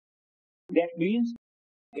 That means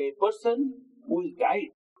a person who is died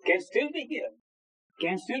can still be here,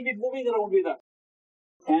 can still be moving around with us,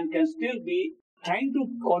 and can still be trying to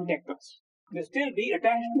contact us. They still be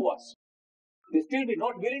attached to us. They still be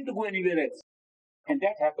not willing to go anywhere else. And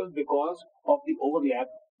that happens because of the overlap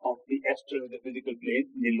of the astral and the physical plane,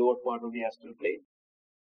 in the lower part of the astral plane.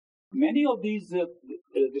 Many of these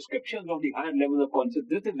descriptions of the higher levels of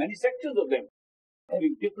consciousness, there are many sections of them,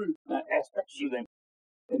 having different aspects to them.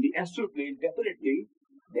 And the astral plane, definitely,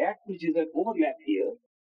 that which is an overlap here,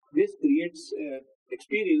 this creates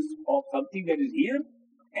experience of something that is here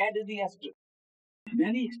and in the astral.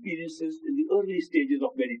 Many experiences in the early stages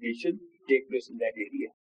of meditation take place in that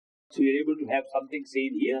area. So you're able to have something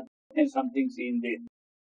seen here and something seen there.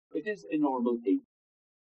 It is a normal thing.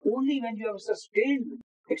 Only when you have a sustained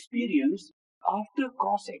experience after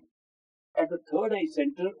crossing at the third eye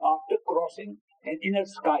center, after crossing an inner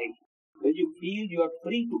sky, when you feel you are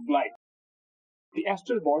free to fly. The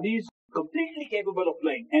astral body is completely capable of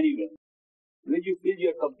flying anywhere. When you feel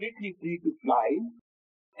you are completely free to fly,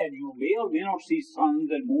 and you may or may not see suns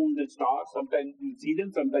and moons and stars. Sometimes you see them,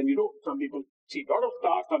 sometimes you don't. Some people see a lot of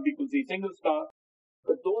stars, some people see single star.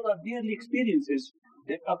 But those are merely experiences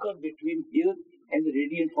that occur between here and the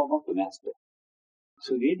radiant form of the Master.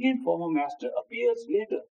 So radiant form of Master appears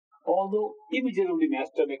later, although images of the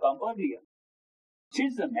Master may come earlier.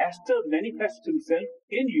 Since the Master manifests himself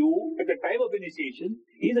in you at the time of initiation,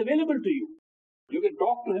 he is available to you. You can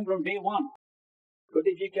talk to him from day one. But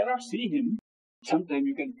if you cannot see him, sometimes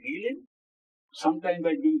you can feel him. Sometimes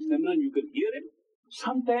by doing Simran you can hear him.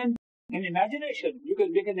 Sometimes in imagination you can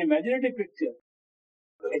make an imaginative picture.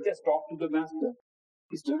 And just talk to the Master.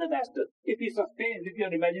 He's still the Master. If he sustains, if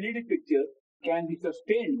your imaginative picture can be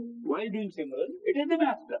sustained while doing Simran, it is the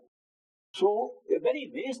Master. So there are many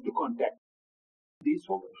ways to contact. These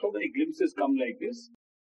so many glimpses come like this.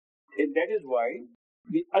 And that is why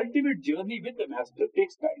the ultimate journey with the Master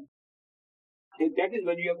takes time. And that is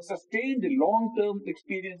when you have sustained a long-term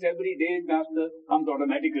experience every day, Master comes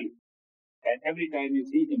automatically. And every time you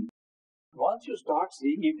see him. Once you start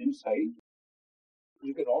seeing him inside,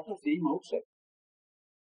 you can also see him outside,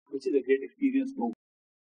 which is a great experience too.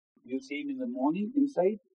 You see him in the morning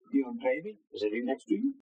inside, you're driving, sitting next to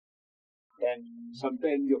you. And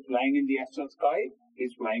sometimes you're flying in the astral sky,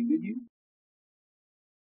 he's flying with you.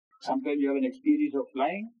 Sometimes you have an experience of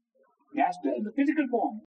flying, Master in the physical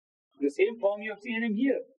form. The same form you have seen him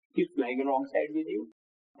here. He's flying alongside with you,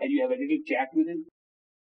 and you have a little chat with him.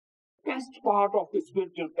 Best part of the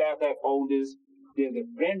spiritual path I found is there's a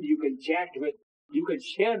friend you can chat with, you can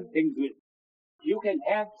share things with. You can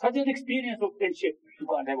have such an experience of friendship you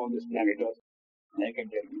can't have on this planet Earth. And I can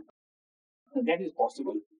tell you. And that is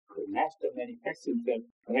possible. The Master manifests himself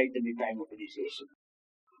right at the time of initiation.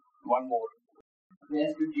 One more.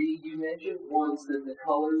 Master G, you mentioned once that the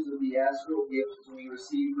colors of the astral gifts we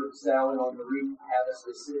receive from sound on the roof have a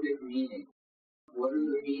specific meaning. What are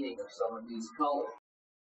the meaning of some of these colors?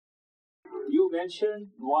 You mentioned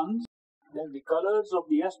once that the colors of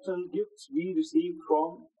the astral gifts we receive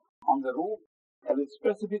from on the roof have a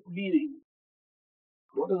specific meaning.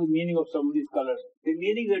 What is the meaning of some of these colors? The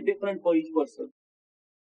meanings are different for each person.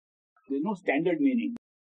 There is no standard meaning.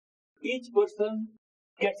 Each person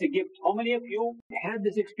gets a gift. How many of you had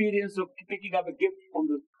this experience of picking up a gift from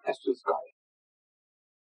the astral sky?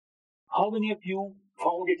 How many of you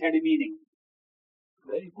found it had a meaning?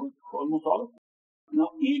 Very good. Almost all of you. Now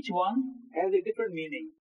each one has a different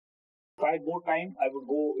meaning. If I had more time, I would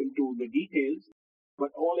go into the details.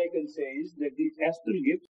 But all I can say is that these astral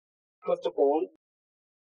gifts, first of all,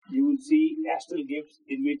 you will see astral gifts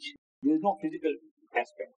in which there is no physical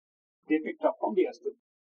aspect. they picked up from the astral.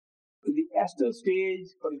 In the astral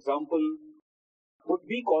stage, for example, what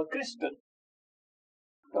we call crystal,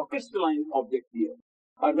 or crystalline objects here,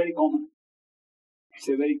 are very common. It's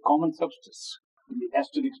a very common substance in the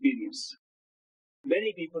astral experience.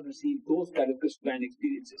 Many people receive those kind of crystalline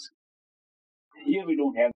experiences. Here we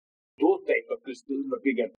don't have those type of crystals, but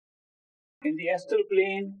we get. In the astral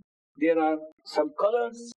plane, there are some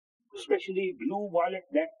colors, especially blue, violet,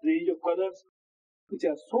 that range of colors, which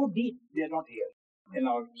are so deep, they are not here in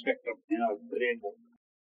our spectrum, in our rainbow.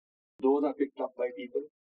 Those are picked up by people.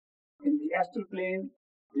 In the astral plane,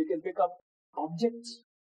 you can pick up objects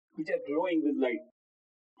which are glowing with light.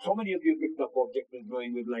 So many of you picked up objects which are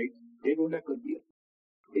glowing with light. They don't occur here.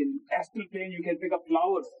 In astral plane, you can pick up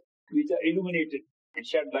flowers which are illuminated and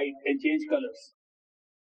shed light and change colors.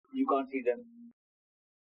 You can't see them.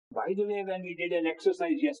 By the way, when we did an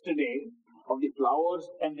exercise yesterday of the flowers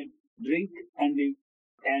and the drink and the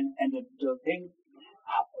thing,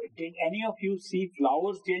 did any of you see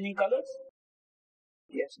flowers changing colors?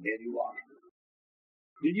 Yes, there you are.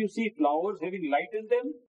 Did you see flowers having light in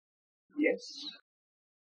them? Yes.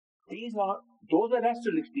 Those are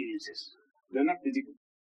astral experiences. They're not physical.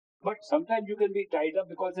 But sometimes you can be tied up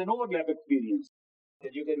because it's an overlap experience.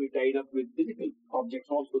 That you can be tied up with physical objects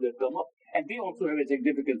also that come up, and they also have a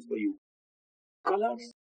significance for you. Colors,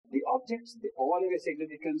 the objects, they all have a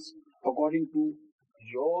significance according to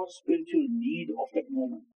your spiritual need of that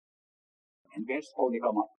moment. And that's how they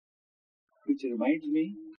come up. Which reminds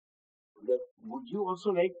me that would you also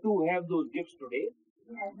like to have those gifts today?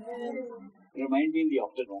 Remind me in the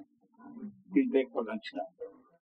afternoon. We'll break for lunch now.